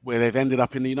they've ended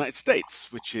up in the United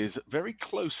States, which is very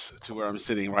close to where I'm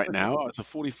sitting right now. It's a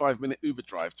 45-minute Uber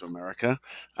drive to America,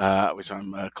 which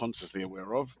I'm consciously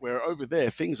aware of, where over there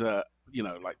things are,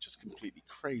 like just completely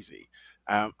crazy.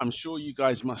 I'm sure you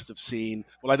guys must have seen,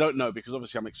 well, I don't know, because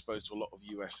obviously I'm exposed to a lot of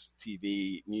US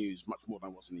TV news, much more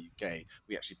than I was in the UK.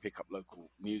 We actually pick up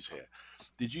local news here.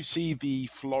 Did you see the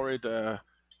Florida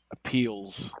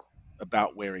appeals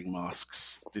about wearing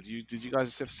masks? Did you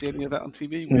guys ever see any of that on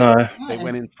TV? No. They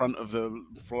went in front of the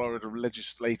Florida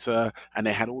legislator, and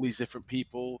they had all these different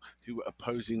people who were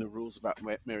opposing the rules about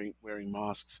wearing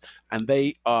masks, and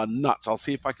they are nuts. I'll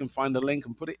see if I can find the link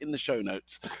and put it in the show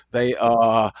notes. They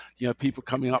are, people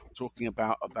coming up talking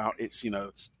about it's,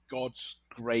 God's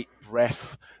great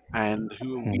breath, and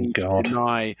who are we to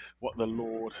deny what the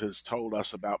Lord has told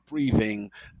us about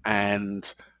breathing,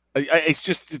 and it's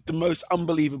just the most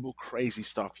unbelievable, crazy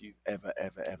stuff you've ever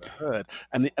heard.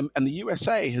 And the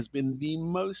USA has been the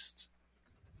most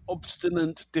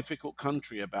obstinate, difficult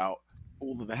country about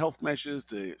all of the health measures,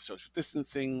 the social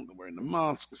distancing, the wearing the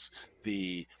masks,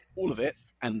 all of it.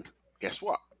 And guess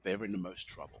what? They're in the most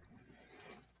trouble.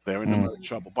 They're in the most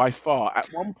trouble by far.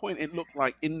 At one point, it looked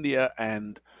like India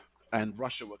and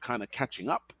Russia were kind of catching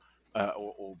up.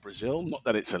 Or Brazil, not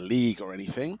that it's a league or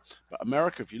anything, but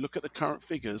America, if you look at the current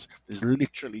figures, there's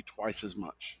literally twice as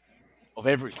much of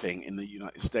everything in the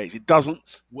United States. It doesn't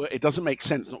make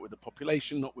sense, not with the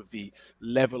population, not with the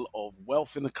level of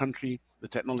wealth in the country, the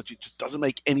technology, it just doesn't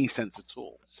make any sense at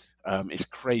all. It's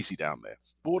crazy down there.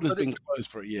 Borders being closed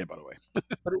for a year, by the way.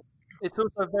 But it's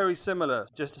also very similar,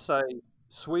 just to say,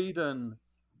 Sweden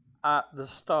at the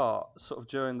start, sort of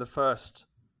during the first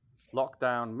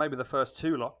lockdown, maybe the first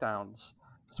two lockdowns,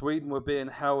 Sweden were being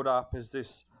held up as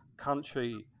this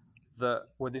country that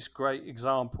were this great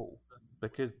example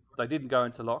because they didn't go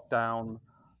into lockdown.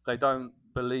 They don't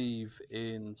believe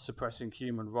in suppressing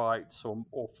human rights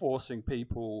or forcing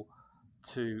people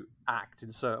to act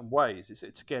in certain ways.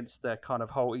 It's against their kind of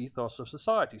whole ethos of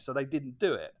society. So they didn't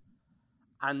do it.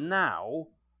 And now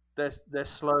they're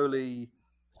slowly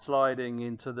sliding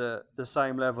into the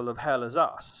same level of hell as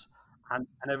us. And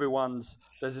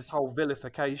there's this whole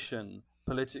vilification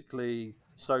politically,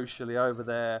 socially over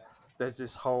there. There's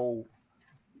this whole,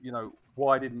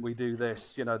 why didn't we do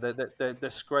this? They're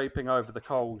scraping over the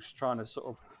coals, trying to sort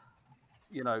of,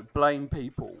 blame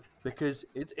people because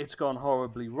it's gone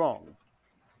horribly wrong.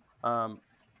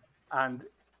 And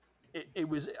it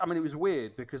was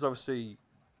weird because obviously,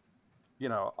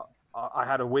 I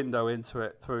had a window into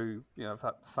it through,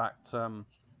 the fact,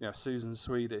 Susan's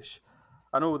Swedish.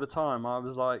 And all the time I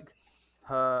was like,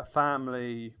 her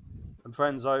family and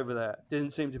friends over there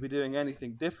didn't seem to be doing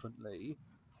anything differently.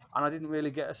 And I didn't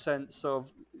really get a sense of,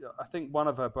 I think one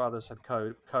of her brothers had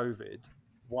COVID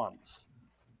once.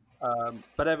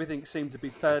 But everything seemed to be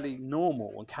fairly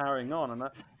normal and carrying on. And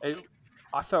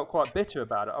I felt quite bitter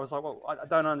about it. I was like, well, I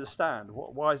don't understand.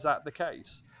 Why is that the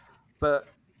case? But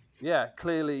yeah,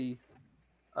 clearly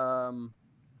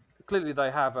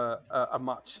they have a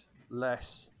much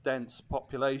less dense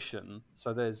population,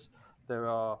 so there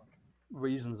are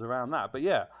reasons around that. But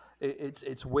yeah,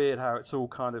 it's weird how it's all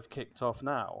kind of kicked off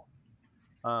now,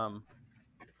 and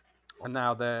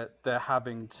now they're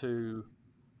having to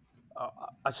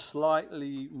a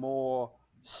slightly more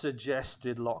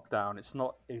suggested lockdown. It's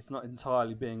not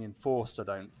entirely being enforced, I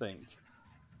don't think,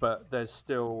 but there's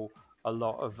still a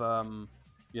lot of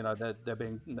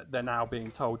they're now being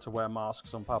told to wear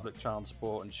masks on public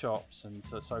transport and shops and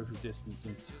to social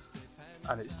distancing,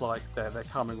 and it's like they're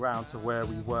coming round to where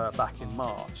we were back in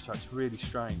March. So it's really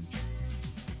strange.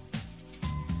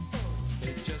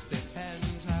 It just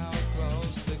depends how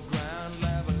close to ground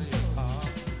level you are.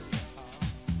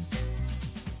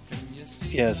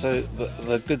 Yeah, so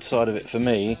the good side of it for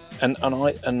me, and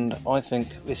I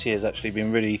think this year's actually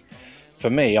been really, for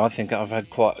me. I think I've had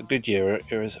quite a good year.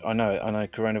 I know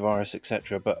coronavirus,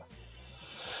 etc. But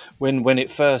when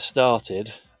it first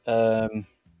started, um,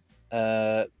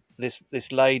 uh,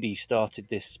 this lady started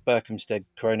this Berkhamsted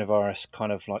coronavirus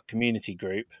kind of like community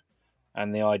group,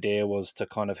 and the idea was to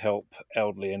kind of help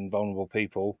elderly and vulnerable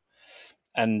people.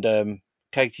 And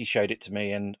Katie showed it to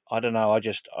me, and I don't know, I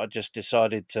just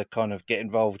decided to kind of get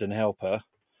involved and help her.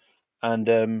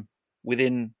 And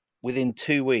within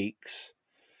 2 weeks,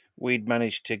 we'd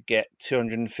managed to get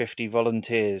 250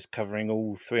 volunteers covering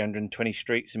all 320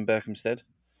 streets in Berkhamsted.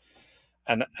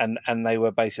 And they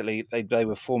were basically they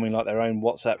were forming like their own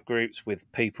WhatsApp groups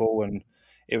with people, and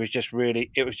it was just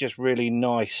really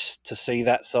nice to see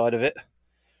that side of it.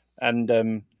 And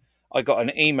I got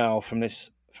an email from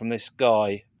this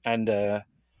guy, and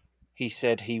he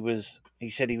said he was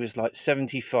like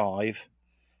 75,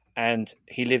 and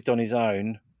he lived on his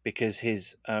own because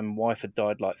his wife had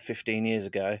died like 15 years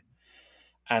ago.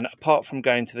 And apart from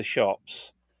going to the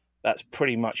shops, that's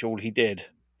pretty much all he did.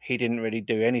 He didn't really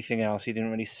do anything else. He didn't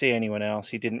really see anyone else.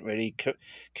 He didn't really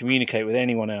communicate with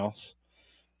anyone else.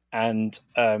 And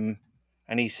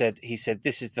he said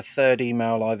this is the third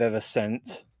email I've ever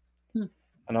sent. Hmm.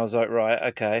 And I was like, right,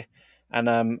 okay. And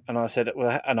I said,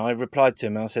 well, and I replied to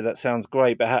him. I said, that sounds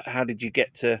great, but how did you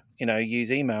get to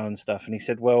use email and stuff? And he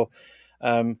said, well,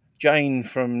 Jane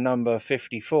from number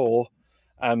 54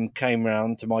 came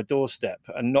round to my doorstep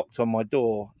and knocked on my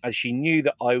door, as she knew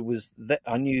that I was that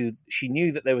she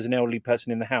knew that there was an elderly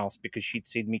person in the house because she'd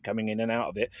seen me coming in and out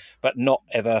of it, but not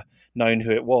ever known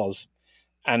who it was.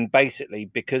 And basically,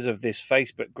 because of this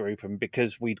Facebook group, and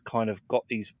because we'd kind of got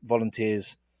these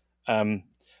volunteers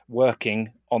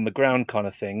working on the ground kind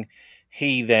of thing,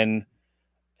 he then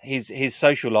his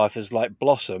social life has like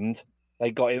blossomed. They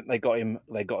got him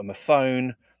a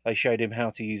phone. They showed him how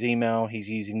to use email. He's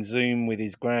using Zoom with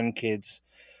his grandkids,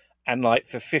 and like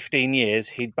for 15 years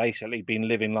he'd basically been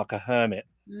living like a hermit.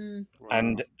 Mm.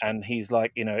 And he's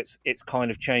like, it's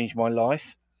kind of changed my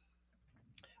life.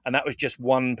 And that was just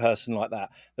one person like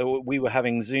that. We were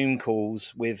having Zoom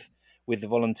calls with the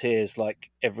volunteers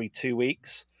like every 2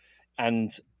 weeks,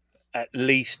 and at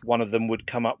least one of them would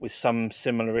come up with some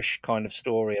similarish kind of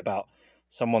story about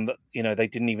someone that they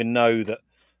didn't even know that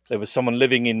there was someone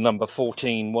living in number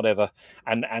 14, whatever,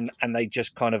 and they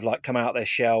just kind of like come out their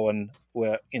shell, and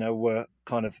were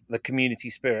kind of, the community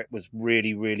spirit was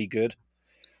really, really good.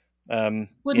 Wouldn't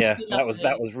Yeah, it be that was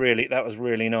lovely?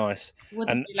 really nice. Wouldn't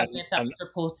And it be lovely if that was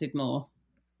reported more?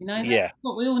 That's yeah,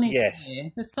 what we all need yes, to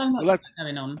hear. There's so much Well,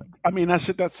 going on. I mean, that's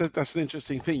an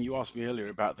interesting thing. You asked me earlier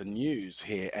about the news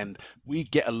here, and we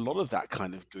get a lot of that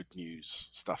kind of good news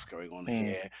stuff going on Mm,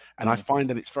 here. And I mm, find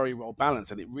that it's very well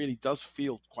balanced, and it really does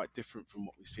feel quite different from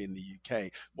what we see in the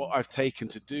UK. What I've taken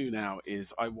to do now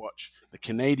is I watch the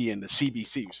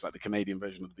CBC, which is like the Canadian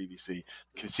version of the BBC,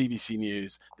 the CBC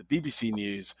News, the BBC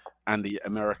News, and the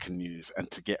American news, and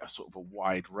to get a sort of a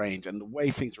wide range. And the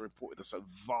way things are reported are so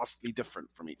vastly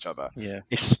different from each other, yeah,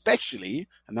 especially,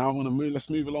 and now I want to let's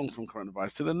move along from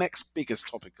coronavirus to the next biggest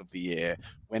topic of the year,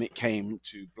 when it came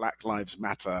to Black Lives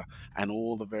Matter and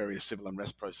all the various civil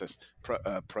unrest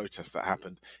protests that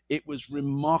happened. It was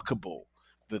remarkable,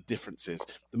 the differences.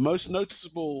 The most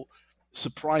noticeable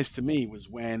surprise to me was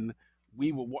when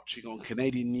we were watching on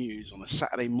Canadian news on a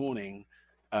Saturday morning,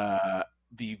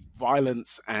 the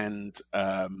violence and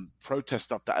protest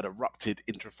stuff that had erupted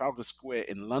in Trafalgar Square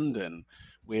in London,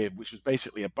 which was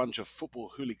basically a bunch of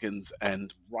football hooligans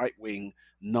and right-wing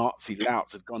Nazi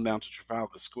louts had gone down to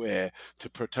Trafalgar Square to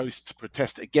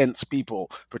protest against people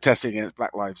protesting against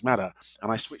Black Lives Matter.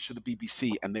 And I switched to the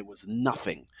BBC, and there was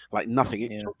nothing.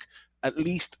 It yeah, took at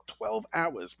least 12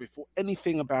 hours before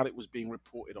anything about it was being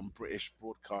reported on British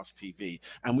broadcast TV.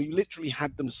 And we literally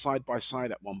had them side by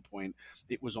side at one point.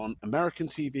 It was on American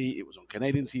TV, it was on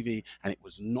Canadian TV, and it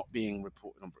was not being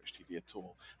reported on British TV at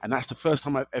all. And that's the first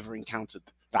time I've ever encountered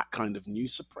that kind of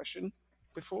news suppression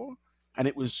before. And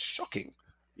it was shocking.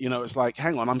 It's like,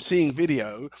 hang on, I'm seeing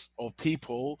video of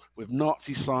people with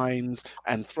Nazi signs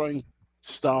and throwing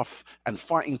stuff and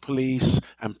fighting police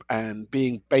and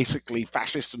being basically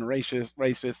fascist and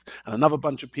racist, and another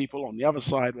bunch of people on the other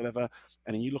side, whatever.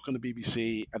 And then you look on the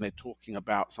BBC and they're talking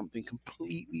about something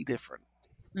completely different,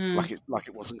 Mm. like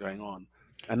it wasn't going on.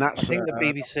 And I that's think the that's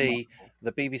BBC remarkable.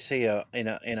 the BBC are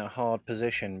in a hard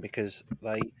position because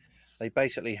they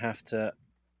basically have to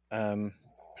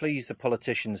please the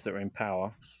politicians that are in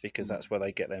power, because that's where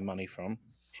they get their money from.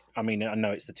 I mean, I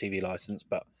know it's the TV license,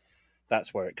 but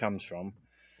that's where it comes from.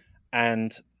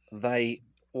 And they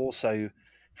also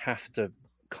have to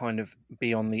kind of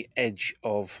be on the edge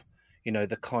of,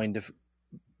 the kind of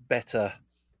better,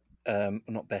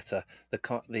 not better, the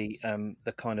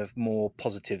kind of more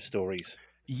positive stories.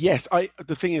 Yes,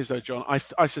 the thing is though, John,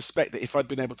 I suspect that if I'd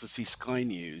been able to see Sky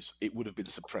News, it would have been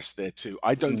suppressed there too.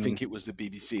 I don't think it was the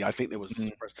BBC. I think there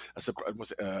was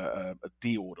was it a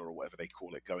D order or whatever they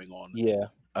call it going on Yeah.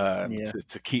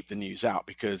 to keep the news out,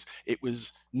 because it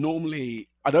was normally.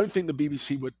 I don't think the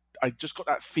BBC would. I just got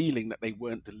that feeling that they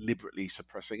weren't deliberately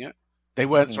suppressing it. They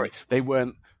weren't. Sorry, they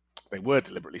weren't. They were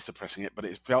deliberately suppressing it, but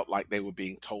it felt like they were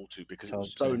being told to, because it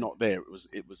was so not there.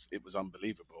 It was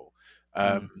unbelievable.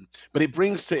 But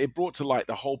it brought to light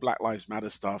the whole Black Lives Matter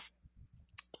stuff.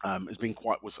 Has been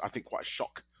I think quite a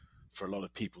shock for a lot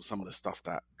of people, some of the stuff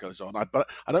that goes on. But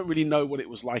I don't really know what it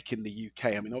was like in the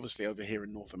UK. I mean, obviously over here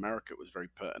in North America, it was very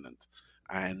pertinent.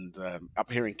 And up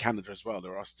here in Canada as well,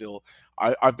 there are still.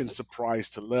 I've been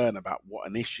surprised to learn about what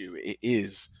an issue it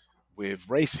is with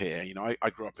race here. I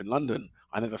grew up in London.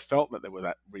 I never felt that there were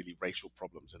that really racial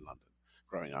problems in London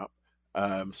growing up.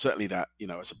 Certainly that,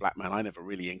 as a black man, I never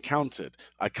really encountered.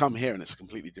 I come here and it's a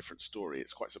completely different story.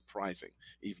 It's quite surprising,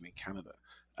 even in Canada.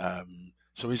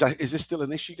 So is this still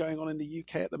an issue going on in the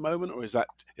UK at the moment, or is that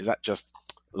just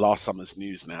last summer's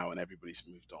news now and everybody's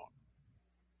moved on?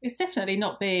 It's definitely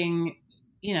not being,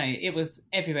 it was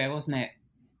everywhere, wasn't it?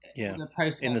 Yeah, the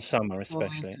protest in the summer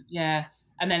especially. Yeah,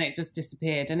 and then it just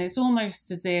disappeared. And it's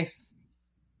almost as if,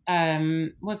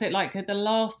 was it like at the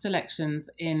last elections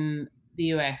in the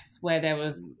US where there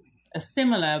was a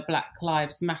similar Black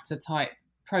Lives Matter type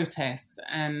protest,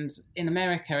 and in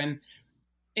America, and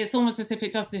it's almost as if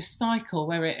it does this cycle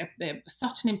where it's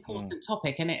such an important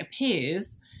topic and it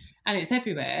appears and it's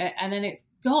everywhere and then it's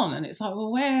gone, and it's like,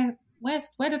 well, where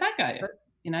did that go?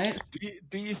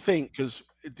 Do you think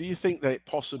that it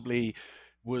possibly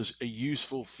was a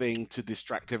useful thing to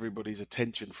distract everybody's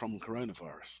attention from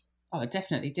coronavirus? Oh, it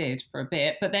definitely did for a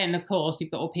bit. But then, of course,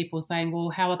 you've got all people saying, well,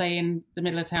 how are they in the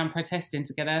middle of town protesting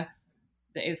together?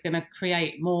 That it's going to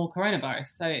create more coronavirus.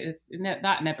 So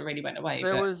that never really went away.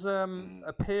 There was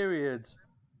a period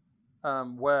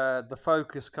where the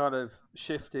focus kind of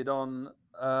shifted on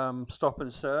stop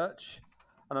and search.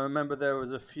 And I remember there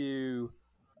was a few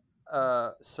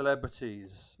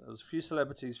celebrities,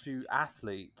 few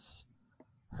athletes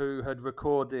who had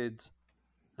recorded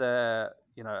their,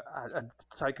 had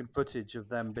taken footage of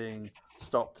them being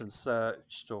stopped and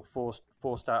searched or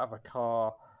forced out of a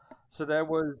car. So there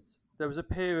was a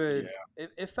period. Yeah.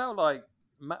 It felt like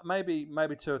maybe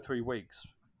 2 or 3 weeks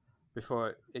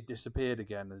before it disappeared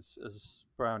again, as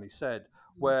Brownie said,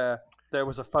 where there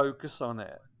was a focus on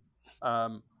it,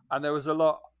 and there was a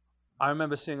lot. I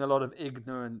remember seeing a lot of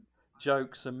ignorant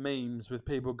jokes and memes with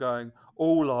people going,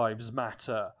 "All lives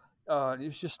matter." It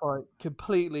was just like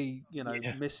completely,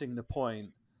 missing the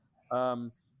point.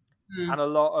 And a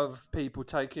lot of people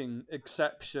taking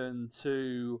exception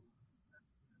to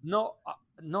not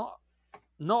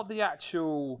the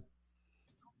actual,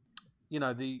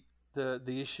 the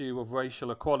issue of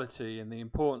racial equality and the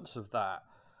importance of that,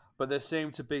 but there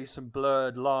seemed to be some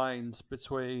blurred lines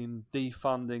between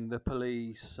defunding the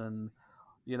police and,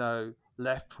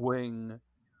 left-wing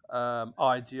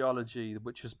ideology,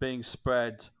 which was being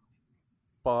spread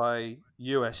by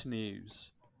US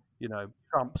news,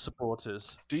 Trump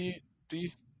supporters. Do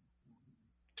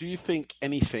you think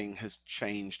anything has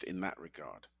changed in that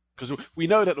regard? Because we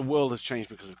know that the world has changed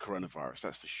because of coronavirus,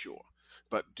 that's for sure.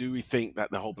 But do we think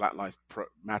that the whole Black Lives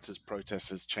Matters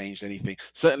protest has changed anything?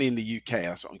 Certainly in the UK,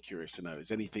 that's what I'm curious to know. Is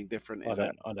anything different? I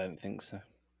don't think so.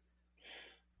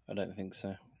 I don't think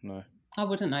so. No. I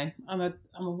wouldn't know. I'm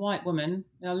a white woman.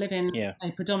 I live in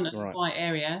a predominantly white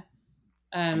area.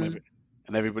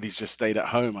 And everybody's just stayed at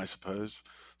home, I suppose.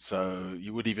 So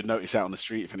you wouldn't even notice out on the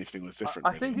street if anything was different.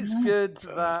 I think it's good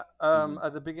that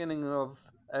at the beginning of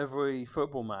every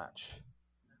football match,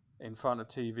 in front of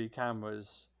TV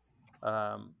cameras,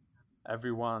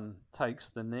 everyone takes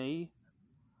the knee.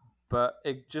 But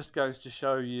it just goes to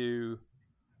show you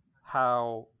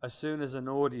how, as soon as an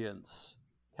audience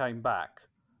came back,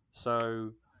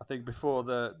 so I think before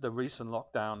the recent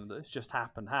lockdown that's just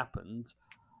happened,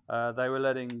 they were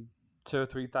letting 2,000 or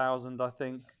 3,000, I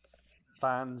think,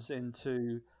 fans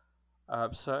into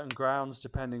certain grounds,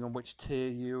 depending on which tier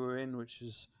you were in, which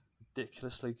is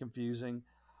ridiculously confusing.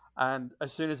 And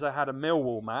as soon as they had a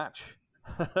Millwall match,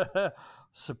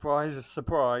 surprise,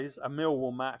 surprise, a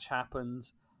Millwall match happened,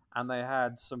 and they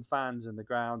had some fans in the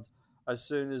ground. As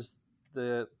soon as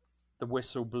the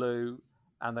whistle blew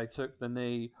and they took the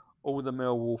knee, all the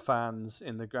Millwall fans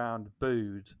in the ground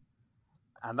booed.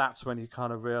 And that's when you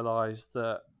kind of realised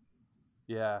that,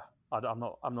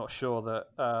 I'm not sure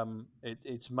that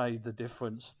it's made the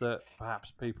difference that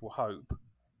perhaps people hope.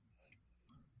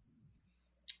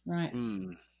 Right.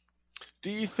 Do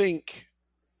you think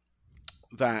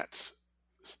that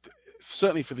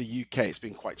certainly for the UK, it's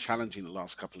been quite challenging the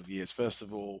last couple of years? First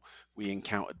of all, we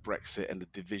encountered Brexit and the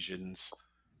divisions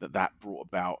that brought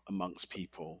about amongst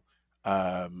people.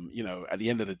 At the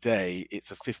end of the day,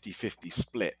 it's a 50-50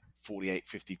 split,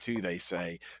 48-52, they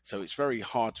say. So it's very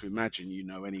hard to imagine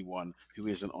anyone who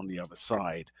isn't on the other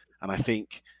side. And I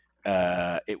think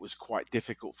it was quite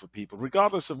difficult for people,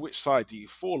 regardless of which side do you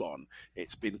fall on.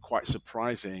 It's been quite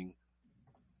surprising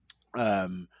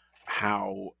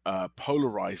how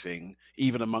polarizing,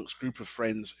 even amongst group of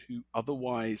friends who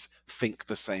otherwise think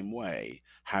the same way,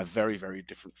 have very, very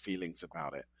different feelings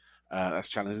about it. That's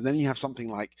challenging. And then you have something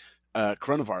like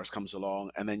coronavirus comes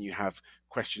along, and then you have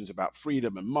questions about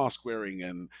freedom and mask wearing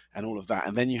and all of that.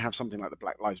 And then you have something like the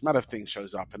Black Lives Matter thing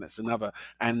shows up, and it's another.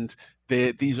 And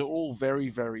these are all very,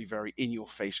 very, very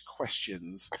in-your-face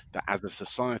questions that as a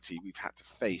society we've had to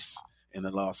face in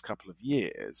the last couple of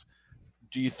years.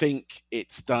 Do you think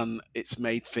it's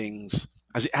made things,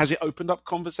 has it opened up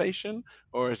conversation,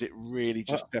 or has it really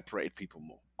just separated people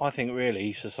more? I think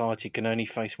really society can only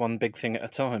face one big thing at a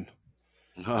time.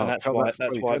 Oh, And that's why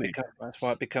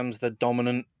it becomes the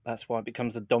dominant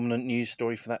news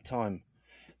story for that time.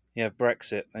 You have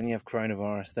Brexit, then you have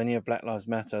coronavirus, then you have Black Lives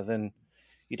Matter, then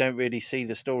you don't really see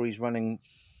the stories running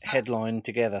headline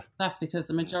together. That's because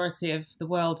the majority of the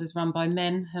world is run by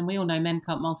men, and we all know men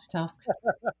can't multitask.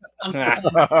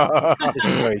 It's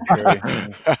very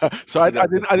true. So I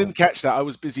didn't catch that. I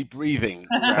was busy breathing,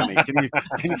 Danny.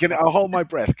 I'll hold my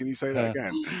breath. Can you say that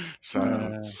again?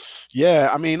 So, yeah,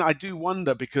 I mean, I do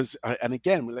wonder because, and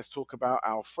again, let's talk about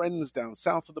our friends down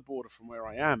south of the border from where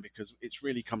I am, because it's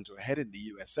really come to a head in the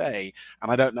USA.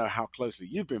 And I don't know how closely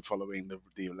you've been following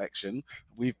the election.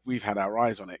 We've had our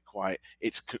eyes on it quite.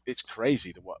 It's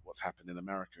crazy what's happened in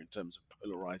America in terms of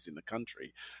polarizing the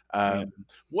country.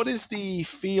 What is the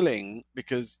feeling?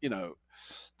 Because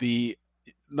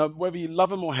whether you love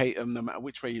them or hate them, no matter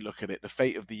which way you look at it, the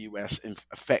fate of the US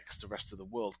affects the rest of the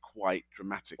world quite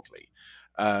dramatically.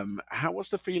 What's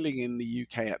the feeling in the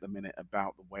UK at the minute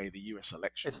about the way the US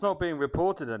election? It's not being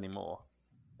reported anymore.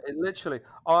 It literally,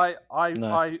 I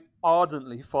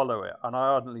ardently follow it, and I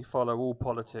ardently follow all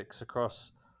politics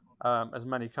across as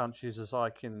many countries as I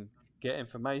can get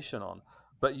information on.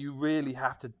 But you really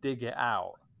have to dig it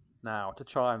out now to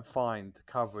try and find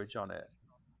coverage on it,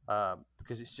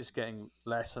 because it's just getting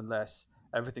less and less.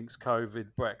 Everything's COVID,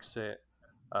 Brexit,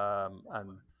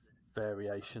 and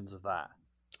variations of that.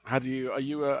 Are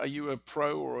you a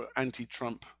pro or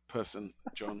anti-Trump person,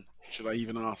 John? Should I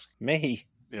even ask? Me?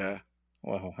 Yeah.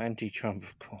 Well, anti-Trump,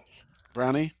 of course.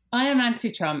 Brownie? I am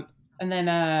anti-Trump, and then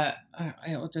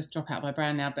I'll just drop out my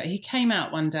brand now. But he came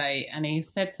out one day and he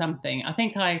said something. I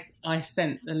think I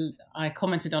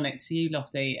commented on it to you,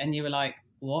 Lofty, and you were like,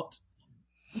 "What?"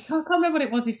 I can't remember what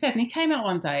it was he said. And he came out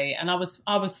one day, and I was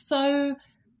so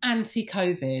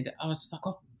anti-COVID. I was just like,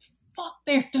 "Oh, fuck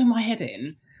this, doing my head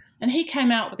in." And he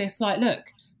came out with this like,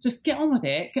 "Look, just get on with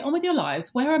it. Get on with your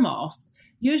lives. Wear a mask.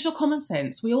 Use your common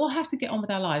sense. We all have to get on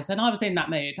with our lives." And I was in that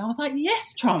mood. I was like,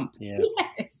 "Yes, Trump. Yeah.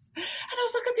 Yes." And I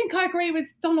was like, "I think I agree with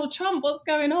Donald Trump. What's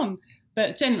going on?"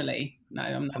 But generally, no,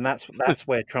 I'm not. And that's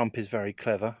where Trump is very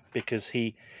clever, because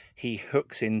he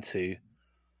hooks into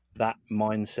that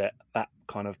mindset, that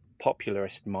kind of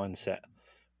popularist mindset,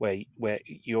 where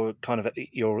you're kind of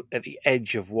you're at the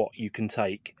edge of what you can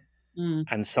take,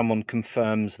 and someone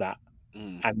confirms that,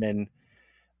 and then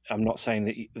I'm not saying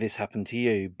that this happened to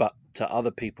you, but to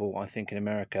other people, I think in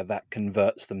America, that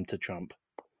converts them to Trump,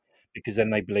 because then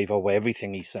they believe, oh, well,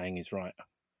 everything he's saying is right.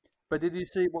 But did you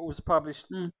see what was published?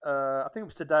 I think it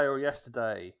was today or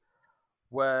yesterday,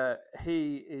 where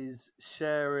he is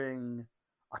sharing.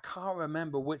 I can't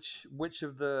remember which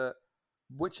of the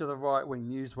right-wing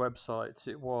news websites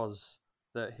it was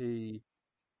that he.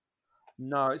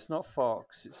 No, it's not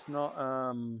Fox. It's not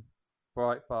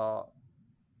Breitbart.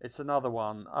 It's another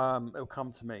one. It'll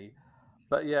come to me.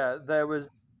 But yeah, there was.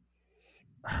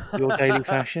 Your Daily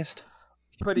Fascist?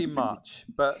 Pretty much.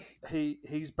 But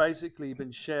he's basically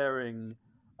been sharing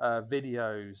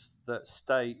videos that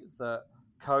state that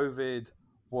COVID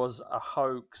was a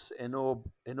hoax in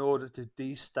order to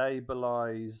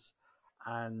destabilize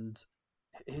and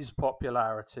his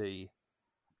popularity.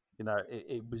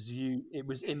 It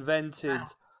was invented,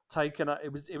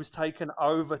 it was taken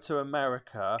over to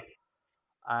America,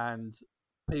 and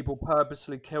people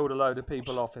purposely killed a load of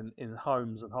people off in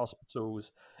homes and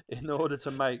hospitals in order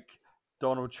to make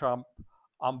Donald Trump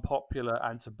unpopular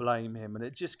and to blame him. And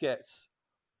it just gets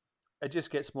it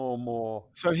just gets more and more.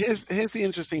 So here's the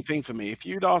interesting thing for me. If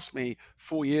you'd asked me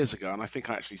 4 years ago, and I think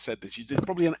I actually said this, there's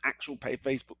probably an actual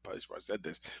Facebook post where I said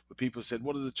this, where people said,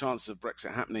 "What are the chances of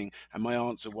Brexit happening?" And my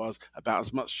answer was about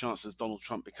as much chance as Donald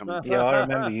Trump becoming. Yeah, I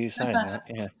remember you saying that.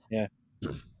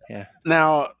 Yeah.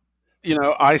 Now,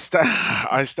 I stand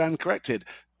I stand corrected.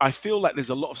 I feel like there's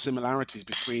a lot of similarities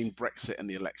between Brexit and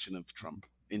the election of Trump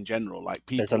in general. Like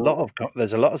people,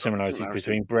 There's a lot of similarities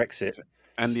between Brexit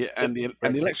and the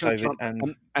Brexit, election of COVID,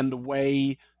 Trump and the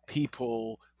way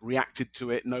people reacted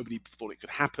to it. Nobody thought it could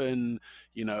happen.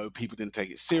 People didn't take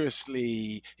it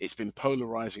seriously. It's been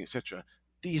polarizing, etc.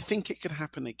 Do you think it could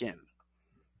happen again?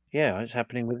 Yeah, it's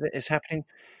happening with it. It's happening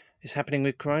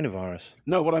with coronavirus.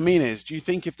 No, what I mean is, do you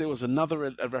think if there was another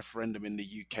a referendum in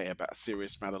the UK about a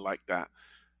serious matter like that,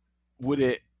 would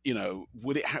it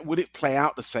play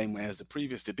out the same way as the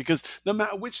previous did? Because no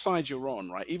matter which side you're on,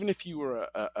 right, even if you were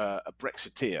a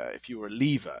Brexiteer, if you were a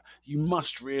leaver, you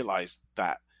must realize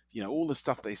that all the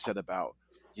stuff they said about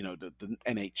the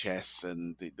NHS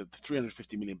and the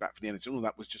 350 million back for the NHS, all of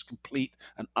that was just complete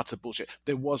and utter bullshit.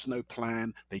 There was no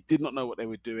plan. They did not know what they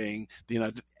were doing.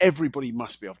 Everybody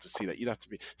must be able to see that. You'd have to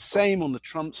be same on the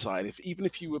Trump side. Even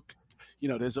if you were,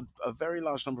 there's a very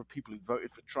large number of people who voted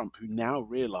for Trump who now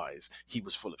realize he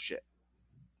was full of shit.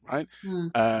 Right?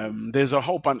 There's a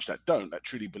whole bunch that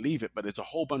truly believe it, but there's a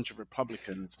whole bunch of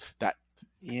Republicans that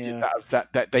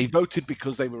they voted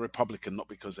because they were Republican, not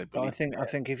because they believed. I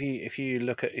think if you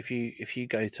look at if you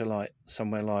go to like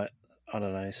somewhere like, I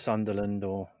don't know, Sunderland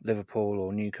or Liverpool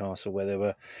or Newcastle, where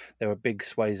there were big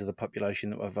swathes of the population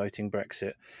that were voting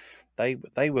Brexit,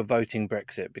 they were voting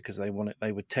Brexit because they were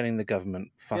telling the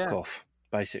government fuck off.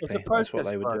 Basically, that's what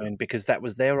they were doing, because that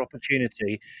was their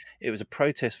opportunity. It was a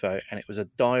protest vote, and it was a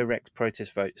direct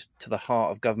protest vote to the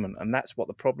heart of government. And that's what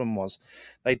the problem was.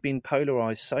 They'd been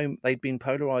polarized and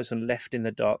left in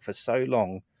the dark for so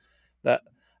long that,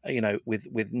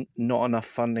 with not enough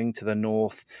funding to the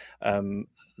north,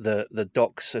 the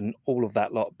docks and all of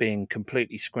that lot being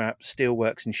completely scrapped,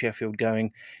 steelworks in Sheffield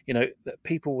going, that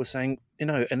people were saying,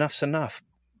 enough's enough.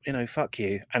 Fuck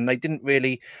you. And they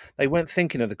weren't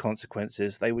thinking of the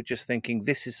consequences. They were just thinking,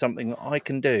 this is something that I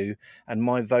can do, and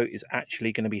my vote is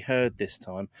actually going to be heard this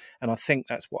time. And I think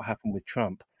that's what happened with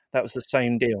Trump. That was the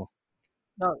same deal.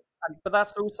 No, but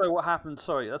that's also what happened.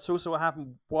 Sorry, that's also what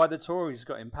happened why the Tories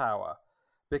got in power.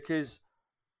 Because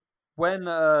when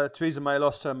Theresa May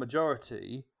lost her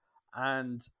majority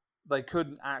and they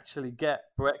couldn't actually get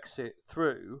Brexit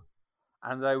through,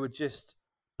 and they were just...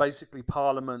 basically,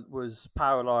 Parliament was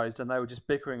paralysed and they were just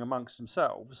bickering amongst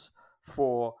themselves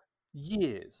for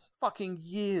years, fucking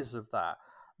years of that.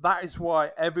 That is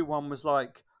why everyone was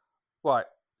like, right,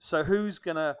 so who's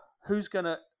gonna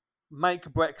make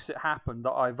Brexit happen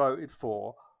that I voted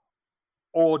for,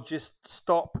 or just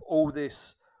stop all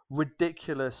this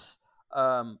ridiculous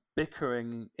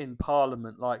bickering in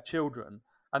Parliament like children?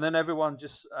 And then everyone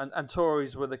just, and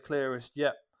Tories were the clearest,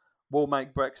 yep, we'll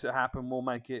make Brexit happen,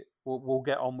 we'll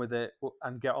get on with it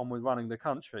and get on with running the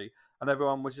country. And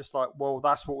everyone was just like, well,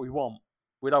 that's what we want.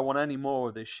 We don't want any more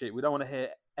of this shit. We don't want to hear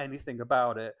anything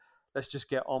about it. Let's just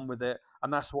get on with it.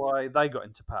 And that's why they got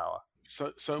into power.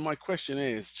 So my question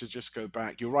is, to just go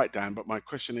back, you're right, Dan, but my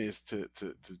question is to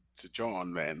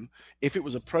John then. If it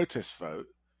was a protest vote,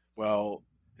 well,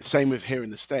 same with here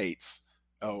in the States,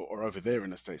 or over there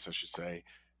in the States, I should say,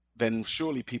 then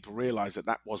surely people realize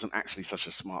that wasn't actually such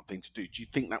a smart thing to do. Do you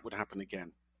think that would happen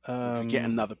again? Would we get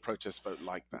another protest vote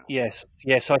like that? Yes,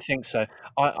 I think so.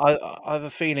 I have a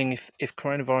feeling if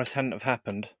coronavirus hadn't have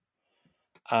happened,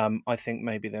 I think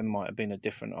maybe there might have been a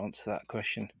different answer to that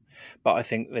question. But I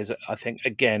think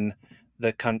again,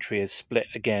 the country is split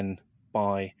again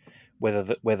by whether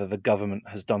the government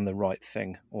has done the right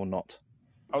thing or not.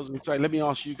 I was going to say, let me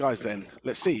ask you guys then.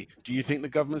 Let's see. Do you think the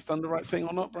government's done the right thing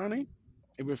or not, Brownie,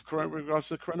 with regards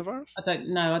to the coronavirus? I don't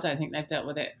know. I don't think they've dealt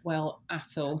with it well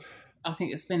at all. I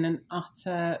think it's been an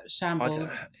utter shambles.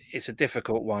 It's a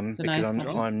difficult one because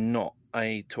I'm not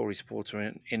a Tory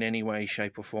supporter in any way,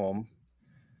 shape or form.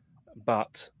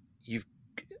 But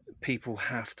people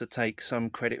have to take some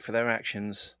credit for their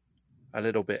actions a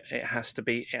little bit. It has to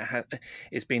be.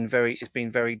 It's been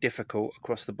very difficult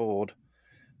across the board.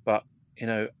 But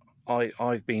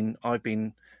I've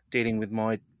been dealing with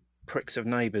my pricks of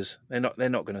neighbours. They're not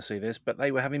going to see this, but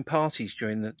they were having parties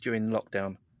during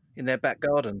lockdown in their back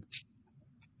garden.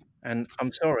 And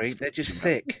I'm sorry, they're just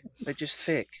thick. They're just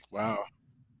thick. Wow.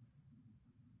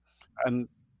 And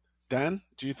Dan,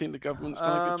 do you think the government's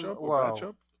done a good job or bad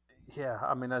job? Yeah,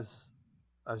 I mean, as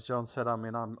John said, I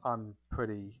mean, I'm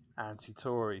pretty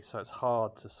anti-Tory, so it's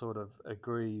hard to sort of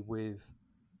agree with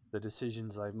the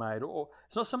decisions they've made, or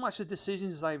it's not so much the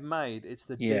decisions they've made; it's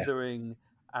the Yeah. dithering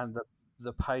and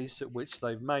the pace at which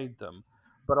they've made them.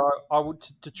 But I would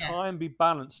to try and be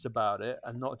balanced about it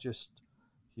and not just,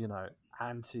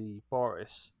 anti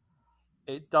Boris.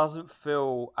 It doesn't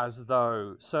feel as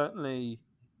though, certainly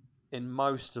in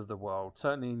most of the world,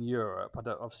 certainly in Europe,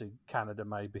 obviously Canada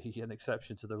may be an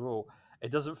exception to the rule.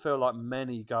 It doesn't feel like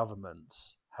many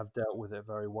governments have dealt with it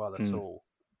very well at all.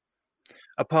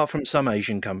 Apart from some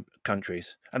Asian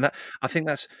countries, and that I think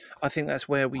that's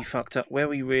where we fucked up. Where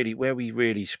we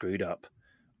really screwed up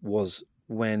was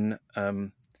when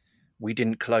we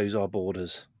didn't close our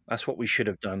borders. That's what we should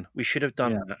have done. We should have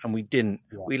done that, and we didn't.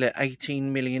 Yeah. We let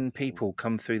 18 million people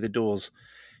come through the doors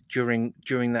during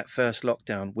that first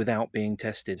lockdown without being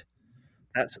tested.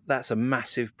 That's a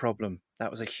massive problem. That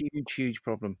was a huge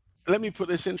problem. Let me put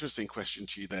this interesting question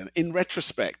to you then. In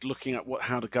retrospect, looking at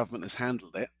how the government has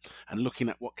handled it and looking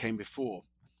at what came before,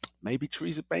 maybe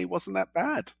Theresa May wasn't that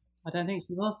bad. I don't think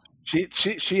she was.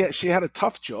 She had a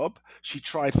tough job. She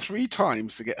tried 3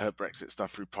 times to get her Brexit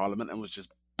stuff through Parliament and was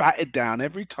just batted down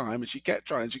every time, and she kept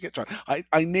trying.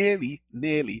 I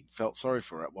nearly felt sorry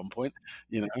for her at one point,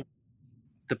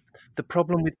 The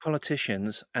problem with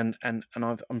politicians, and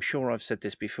I'm sure I've said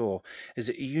this before, is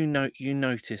that you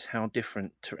notice how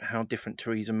different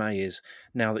Theresa May is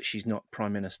now that she's not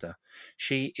Prime Minister.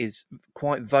 She is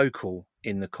quite vocal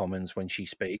in the Commons when she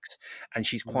speaks, and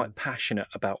she's quite passionate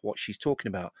about what she's talking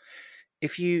about.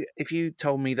 If you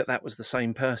told me that was the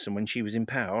same person when she was in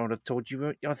power, I'd have told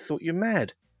you I thought you're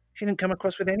mad. She didn't come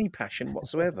across with any passion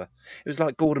whatsoever. It was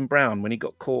like Gordon Brown when he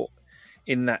got caught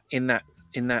in that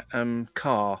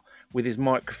car with his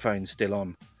microphone still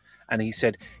on, and he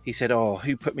said, "Oh,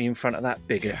 who put me in front of that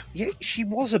bigot?" Yeah, she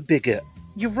was a bigot.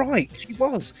 You're right, she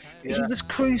was. Yeah. He was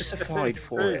crucified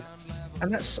for it,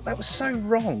 and that was so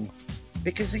wrong,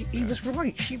 because he was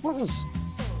right. She was.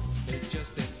 It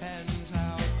just depends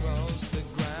how close to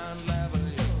ground level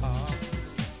you are.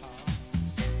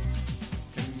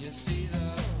 Can you see the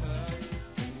hurt?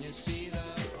 Can you see the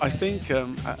I think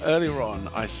earlier on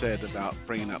I said about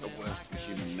bringing out the worst in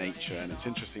human nature, and it's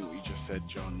interesting what you just said,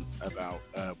 John, about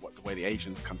what the way the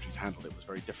Asian countries handled it was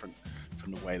very different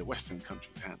from the way the Western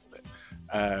countries handled it.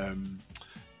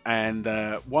 And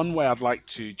one way I'd like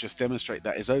to just demonstrate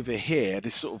that is over here.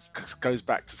 This sort of goes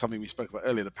back to something we spoke about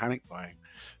earlier, the panic buying.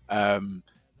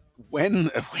 When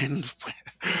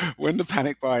the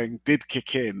panic buying did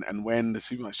kick in, and when the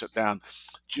supermarket shut down,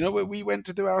 do you know where we went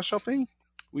to do our shopping?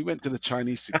 We went to the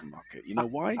Chinese supermarket. You know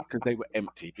why? Because they were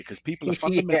empty. Because people are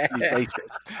fundamentally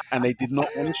racist, and they did not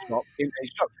want to shop in a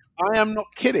shop. I am not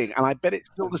kidding, and I bet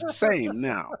it's still the same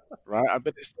now, right? I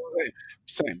bet it's still the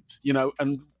same.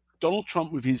 And Donald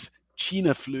Trump with his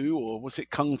China flu, or was it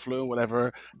Kung flu, or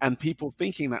whatever, and people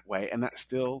thinking that way, and that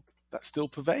still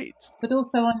pervades. But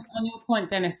also on your point,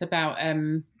 Dennis, about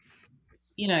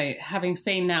having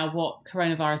seen now what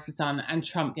coronavirus has done, and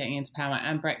Trump getting into power,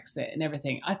 and Brexit and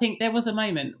everything, I think there was a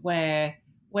moment where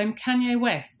when Kanye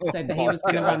West said that he was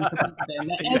going to run for president,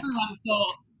 that everyone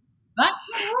thought that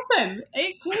could happen.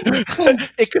 It could.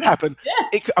 It could happen.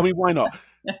 Yeah. Why not?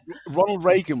 Ronald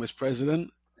Reagan was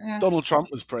president. Yeah. Donald Trump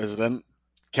was president.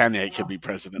 Kanye could be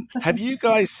president. Have you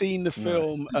guys seen the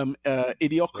film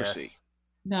Idiocracy? Yes.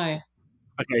 No.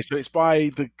 Okay, so it's by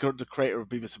the creator of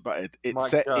Beavis and Butthead. It's Mike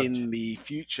set Judge. in the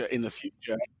future.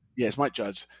 Yeah, it's Mike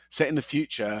Judge. Set in the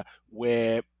future,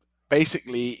 where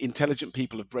basically intelligent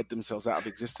people have bred themselves out of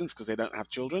existence because they don't have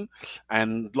children,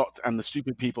 and the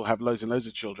stupid people have loads and loads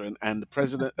of children. And the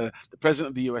president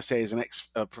of the USA is an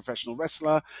ex-professional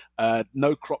wrestler.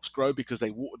 No crops grow because they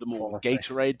watered them all with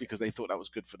Gatorade because they thought that was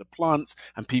good for the plants,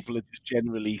 and people are just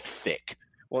generally thick.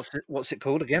 What's it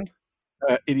called again?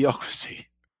 Idiocracy.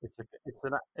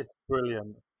 It's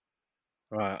brilliant.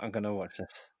 Right, I'm going to watch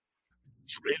this.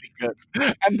 It's really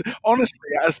good. And honestly,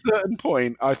 at a certain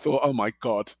point, I thought, oh my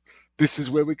God, this is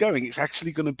where we're going. It's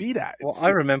actually going to be that. Well, I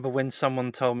remember when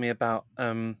someone told me about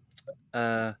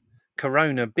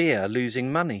Corona beer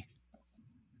losing money.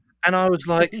 And I was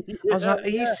like, are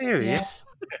you serious?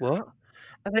 What?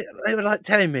 And they were like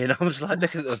telling me, and I was like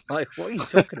looking at them like, what are you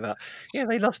talking about? Yeah,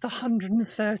 they lost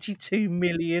 £132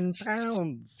 million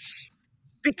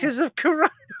because of Corona.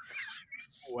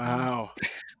 Wow.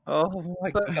 Oh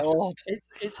my God.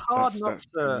 It's hard That's not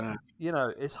to,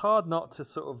 it's hard not to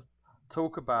sort of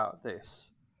talk about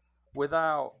this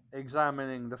without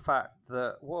examining the fact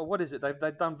that, what is it?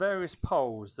 They've done various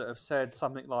polls that have said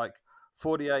something like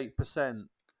 48%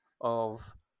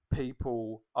 of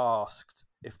people asked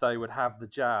if they would have the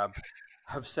jab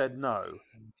have said no.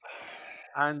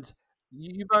 And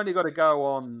you've only got to go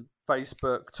on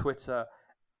Facebook, Twitter,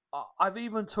 I've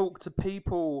even talked to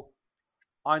people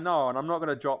I know, and I'm not going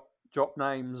to drop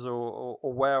names or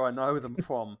where I know them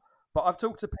from, but I've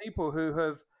talked to people who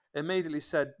have immediately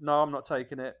said, "No, I'm not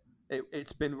taking it.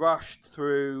 It's been rushed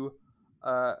through,"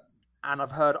 and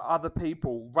I've heard other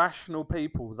people, rational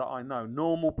people that I know,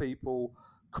 normal people,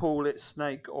 call it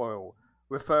snake oil,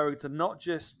 referring to not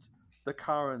just the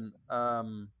current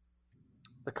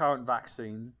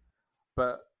vaccine,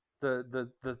 but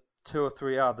the 2 or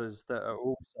 3 others that are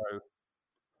also,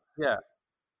 yeah.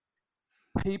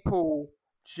 People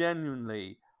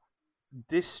genuinely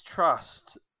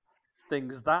distrust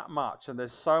things that much, and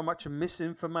there's so much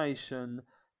misinformation.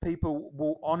 People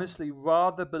will honestly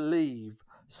rather believe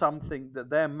something that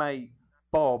their mate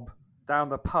Bob down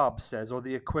the pub says, or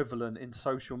the equivalent in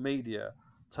social media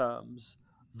terms,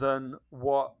 than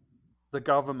what the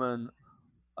government,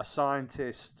 a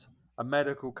scientist, a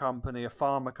medical company, a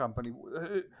pharma company,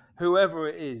 whoever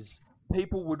it is.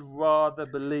 People would rather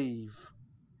believe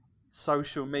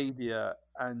social media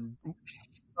and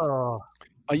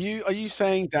Are you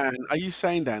saying, Dan? Are you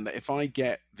saying, Dan, that if I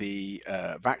get the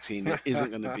vaccine, there isn't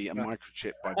going to be a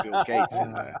microchip by Bill Gates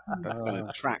in there that's going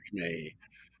to track me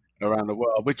around the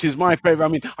world? Which is my favorite. I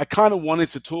mean, I kind of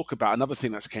wanted to talk about another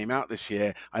thing that's came out this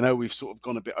year. I know we've sort of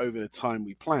gone a bit over the time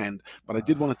we planned, but I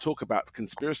did want to talk about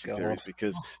conspiracy theories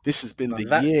because this has been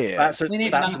the year. That's We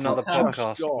need that's another another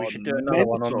podcast. podcast. We should do another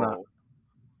one on that. mental.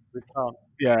 we can't.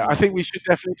 Yeah, I think we should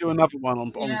definitely do another one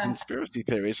on Yeah. conspiracy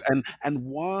theories and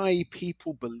why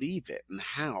people believe it and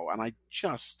how. And I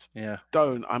just Yeah.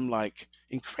 don't. I'm like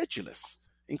incredulous.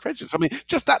 I mean,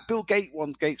 just that Bill Gates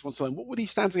wants to learn. What would he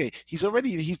stand to gain? He's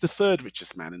the third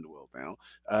richest man in the world now.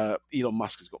 Elon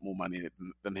Musk has got more money in it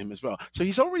than him as well. So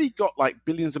he's already got like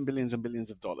billions and billions and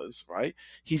billions of dollars, right?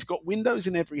 He's got windows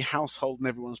in every household in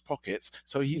everyone's pockets.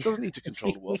 So he doesn't need to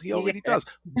control the world. He already does.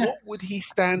 What would he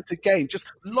stand to gain?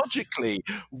 Just logically,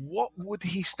 what would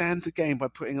he stand to gain by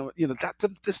putting on,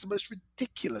 that's the most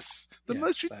ridiculous, Yeah,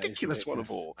 most that is ridiculous one of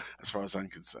ridiculous. all, as far as I'm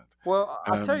concerned. Well,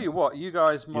 I'll tell you what, you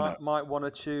guys know. might want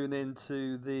to tune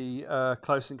into the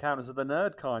Close Encounters of the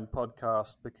Nerdkind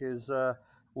podcast, because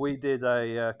we did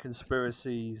a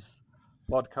conspiracies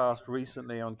podcast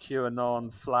recently on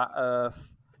QAnon, Flat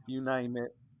Earth, you name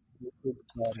it. We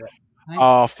talked about it.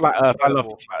 Oh, Flat Earth. I love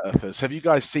Incredible. the Flat Earthers. Have you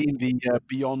guys seen the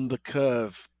Beyond the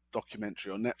Curve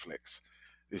documentary on Netflix?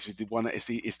 This is the one. It's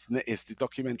the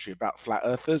documentary about flat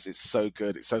earthers. It's so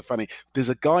good. It's so funny. There's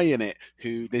a guy in it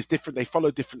who they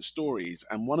follow different stories,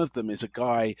 and one of them is a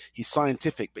guy. He's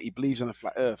scientific, but he believes in a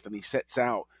flat Earth, and he sets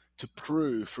out to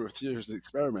prove through a series of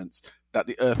experiments that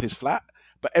the Earth is flat.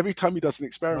 But every time he does an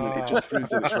experiment, it just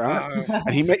proves that it's round, and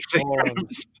he makes the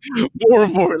experiments more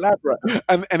and more elaborate,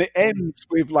 and it ends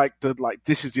with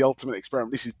this is the ultimate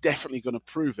experiment. This is definitely going to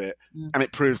prove it, and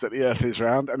it proves that the Earth is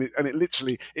round, and it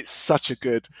literally, it's such a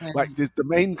good, like the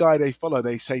main guy they follow.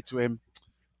 They say to him,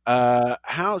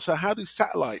 how do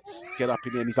satellites get up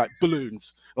in the air? And he's like,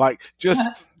 balloons, like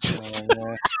just.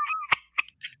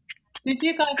 Did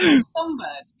you guys see Songbird?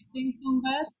 Have you seen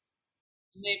Songbird?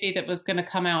 A movie that was going to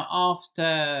come out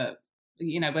after,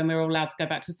 when we were all allowed to go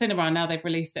back to cinema, and now they've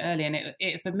released it early, and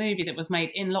it's a movie that was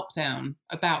made in lockdown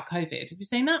about COVID. Have you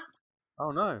seen that?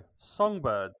 Oh no,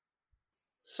 Songbird.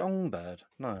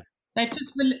 No.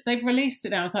 They've released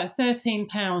it now. It's like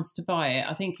 £13 to buy it.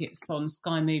 I think it's on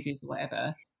Sky Movies or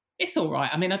whatever. It's all right.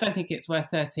 I mean, I don't think it's worth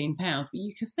 £13, but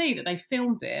you can see that they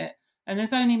filmed it, and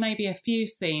there's only maybe a few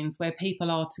scenes where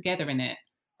people are together in it.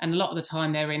 And a lot of the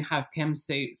time they're in hazchem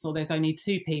suits, or there's only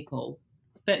 2 people.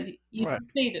 But you can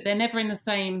see that they're never in the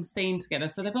same scene together.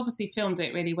 So they've obviously filmed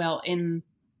it really well in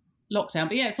lockdown.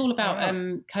 But yeah, it's all about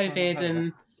COVID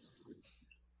and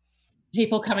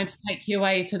people coming to take you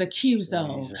away to the Q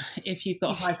zone if you've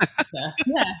got high pressure.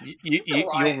 Yeah.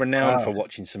 You're renowned for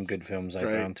watching some good films,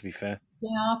 Brown, to be fair.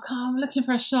 Yeah, I'm looking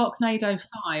for a Sharknado 5.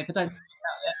 I don't think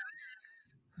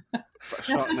about it.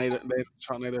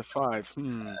 Sharknado 5.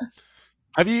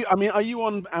 Are you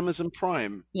on Amazon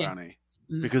Prime, Brownie?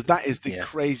 Because that is the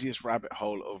craziest rabbit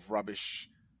hole of rubbish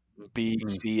B,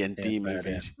 C, and D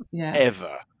movies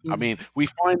ever. I mean, we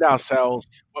find ourselves.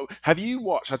 Well, have you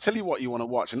watched? I'll tell you what you want to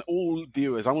watch, and all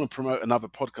viewers, I want to promote another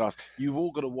podcast. You've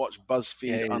all got to watch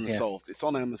BuzzFeed Unsolved. It's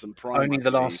on Amazon Prime. Only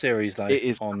the last series, though. It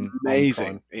is amazing.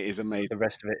 On it is amazing. The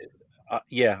rest of it,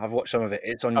 I've watched some of it.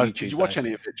 It's on YouTube. Did you watch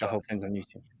any of it, John? The whole thing's on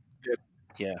YouTube.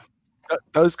 Yeah.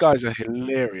 Those guys are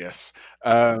hilarious,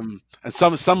 and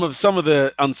some of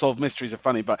the unsolved mysteries are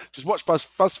funny. But just watch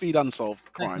BuzzFeed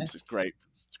Unsolved Crimes. Okay. It's great.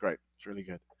 It's really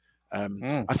good.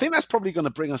 I think that's probably going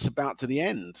to bring us about to the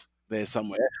end, there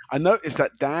somewhere. I noticed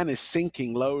that Dan is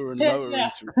sinking lower and lower Yeah.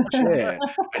 into the chair,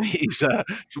 and he's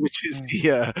which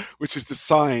is the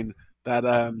sign that.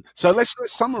 So let's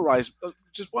summarize.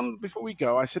 Just one before we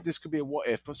go. I said this could be a what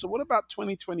if. So what about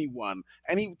 2021?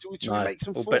 Should we No, make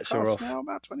some all bets are forecasts off. now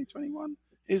about 2021?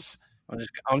 I'm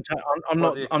Well,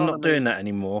 not. the I'm not doing economy- that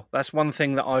anymore. That's one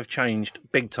thing that I've changed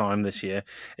big time this year.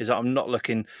 Is that I'm not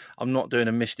looking. I'm not doing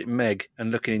a Mystic Meg and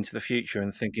looking into the future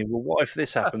and thinking, well, what if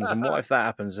this happens and what if that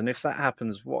happens and if that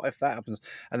happens, what if that happens,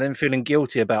 and then feeling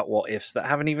guilty about what ifs that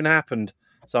haven't even happened.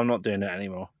 So I'm not doing that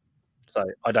anymore. So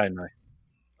I don't know.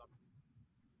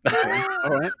 Okay.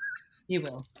 All right, You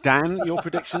will. Dan, your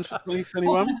predictions for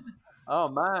 2021? Oh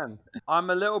man, I'm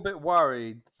a little bit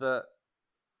worried that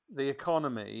the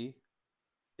economy,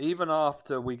 even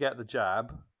after we get the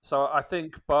jab, so I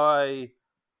think I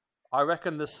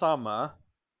reckon the summer,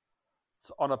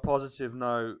 on a positive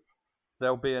note,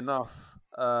 there'll be enough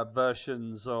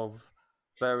versions of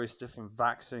various different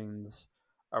vaccines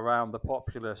around the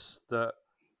populace that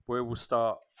we will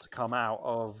start to come out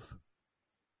of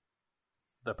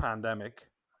the pandemic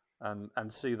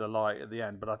and see the light at the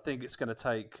end. But I think it's going to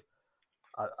take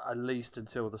at least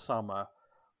until the summer.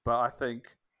 But I think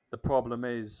the problem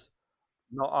is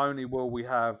not only will we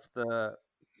have the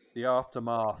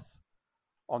aftermath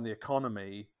on the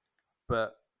economy,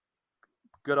 but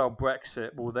good old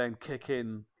Brexit will then kick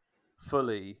in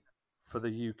fully for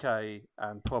the UK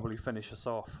and probably finish us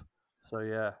off. So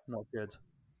yeah, not good.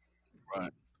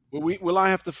 Right. Will I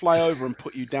have to fly over and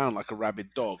put you down like a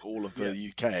rabid dog all of the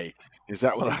UK? Is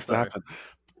that what will have to happen?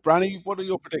 Brownie, what are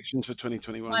your predictions for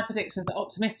 2021? My predictions are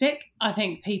optimistic. I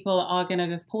think people are going to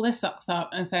just pull their socks up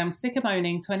and say, I'm sick of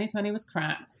moaning, 2020 was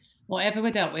crap. Whatever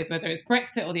we're dealt with, whether it's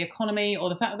Brexit or the economy or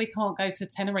the fact that we can't go to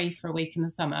Tenerife for a week in the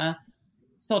summer,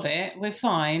 sod it, we're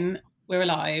fine, we're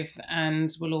alive,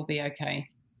 and we'll all be okay.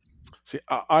 See,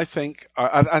 I think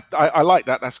I like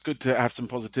that. That's good to have some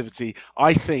positivity.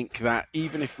 I think that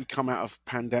even if we come out of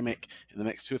pandemic in the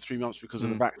next 2 or 3 months because of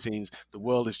the vaccines, the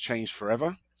world has changed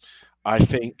forever. I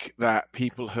think that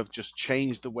people have just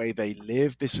changed the way they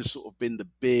live. This has sort of been the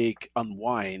big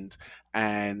unwind,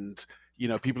 and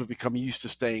people have become used to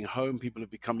staying home. People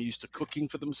have become used to cooking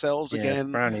for themselves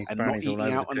again and not Brownie's all eating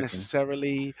over out the cooking.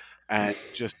 unnecessarily, and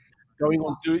just going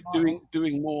on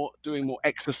doing more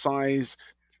exercise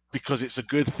because it's a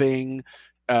good thing.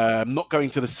 Not going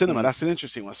to the cinema. That's an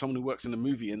interesting one. Someone who works in the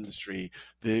movie industry.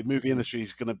 The movie industry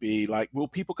is going to be like, will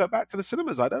people go back to the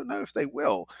cinemas? I don't know if they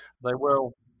will. They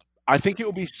will. I think it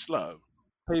will be slow.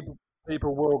 People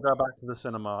will go back to the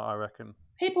cinema, I reckon.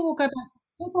 People will go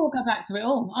back to it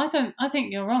all. I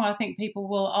think you're wrong. I think people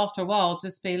will, after a while,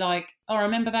 just be like, oh,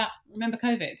 remember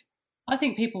COVID? I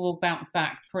think people will bounce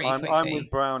back pretty quickly. I'm with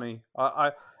Brownie.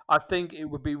 I think it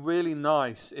would be really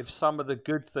nice if some of the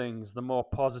good things, the more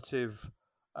positive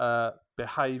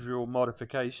behavioural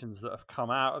modifications that have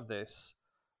come out of this,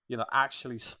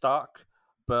 actually stuck.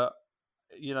 But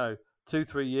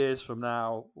 2-3 years from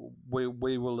now,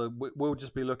 we'll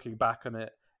just be looking back on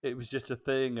it. It was just a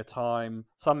thing, a time,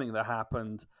 something that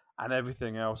happened, and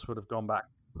everything else would have gone back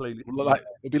completely.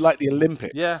 It'll be like the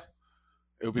Olympics. Yeah.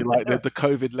 It'll be like the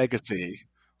COVID legacy,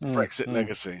 the Brexit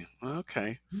legacy.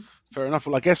 Okay, fair enough.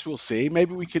 Well, I guess we'll see.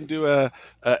 Maybe we can do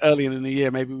early in the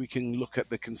year. Maybe we can look at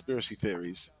the conspiracy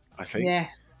theories. I think. Yeah.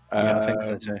 I think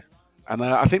so too. And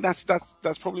I think that's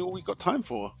probably all we've got time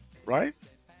for, right?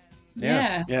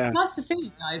 Yeah. Nice to see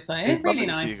you guys, though. It's really lovely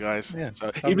nice. to see you guys. Yeah. So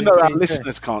Lovely even to though see our you too.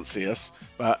 listeners can't see us,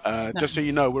 but just so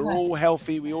you know, we're all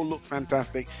healthy. We all look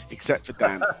fantastic, except for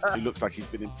Dan, who looks like he's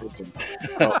been in prison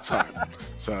the whole time.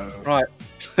 So Right.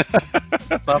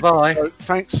 Bye-bye. So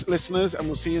thanks, listeners, and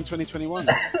we'll see you in 2021.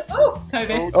 Oh,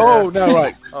 COVID. Oh no,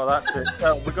 right. Oh, that's it.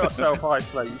 So we've got to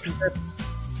self-isolate.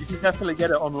 You can definitely get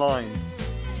it online.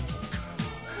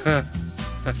 They'll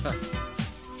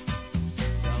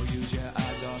use you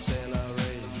as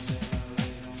artillery.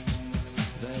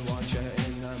 They want you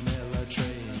in the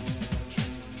military.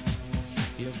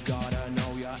 You've gotta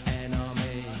know your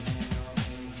enemy.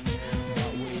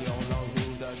 But we all know who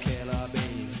the killer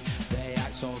be. They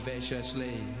act so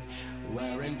viciously.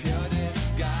 We're in pure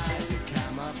disguise.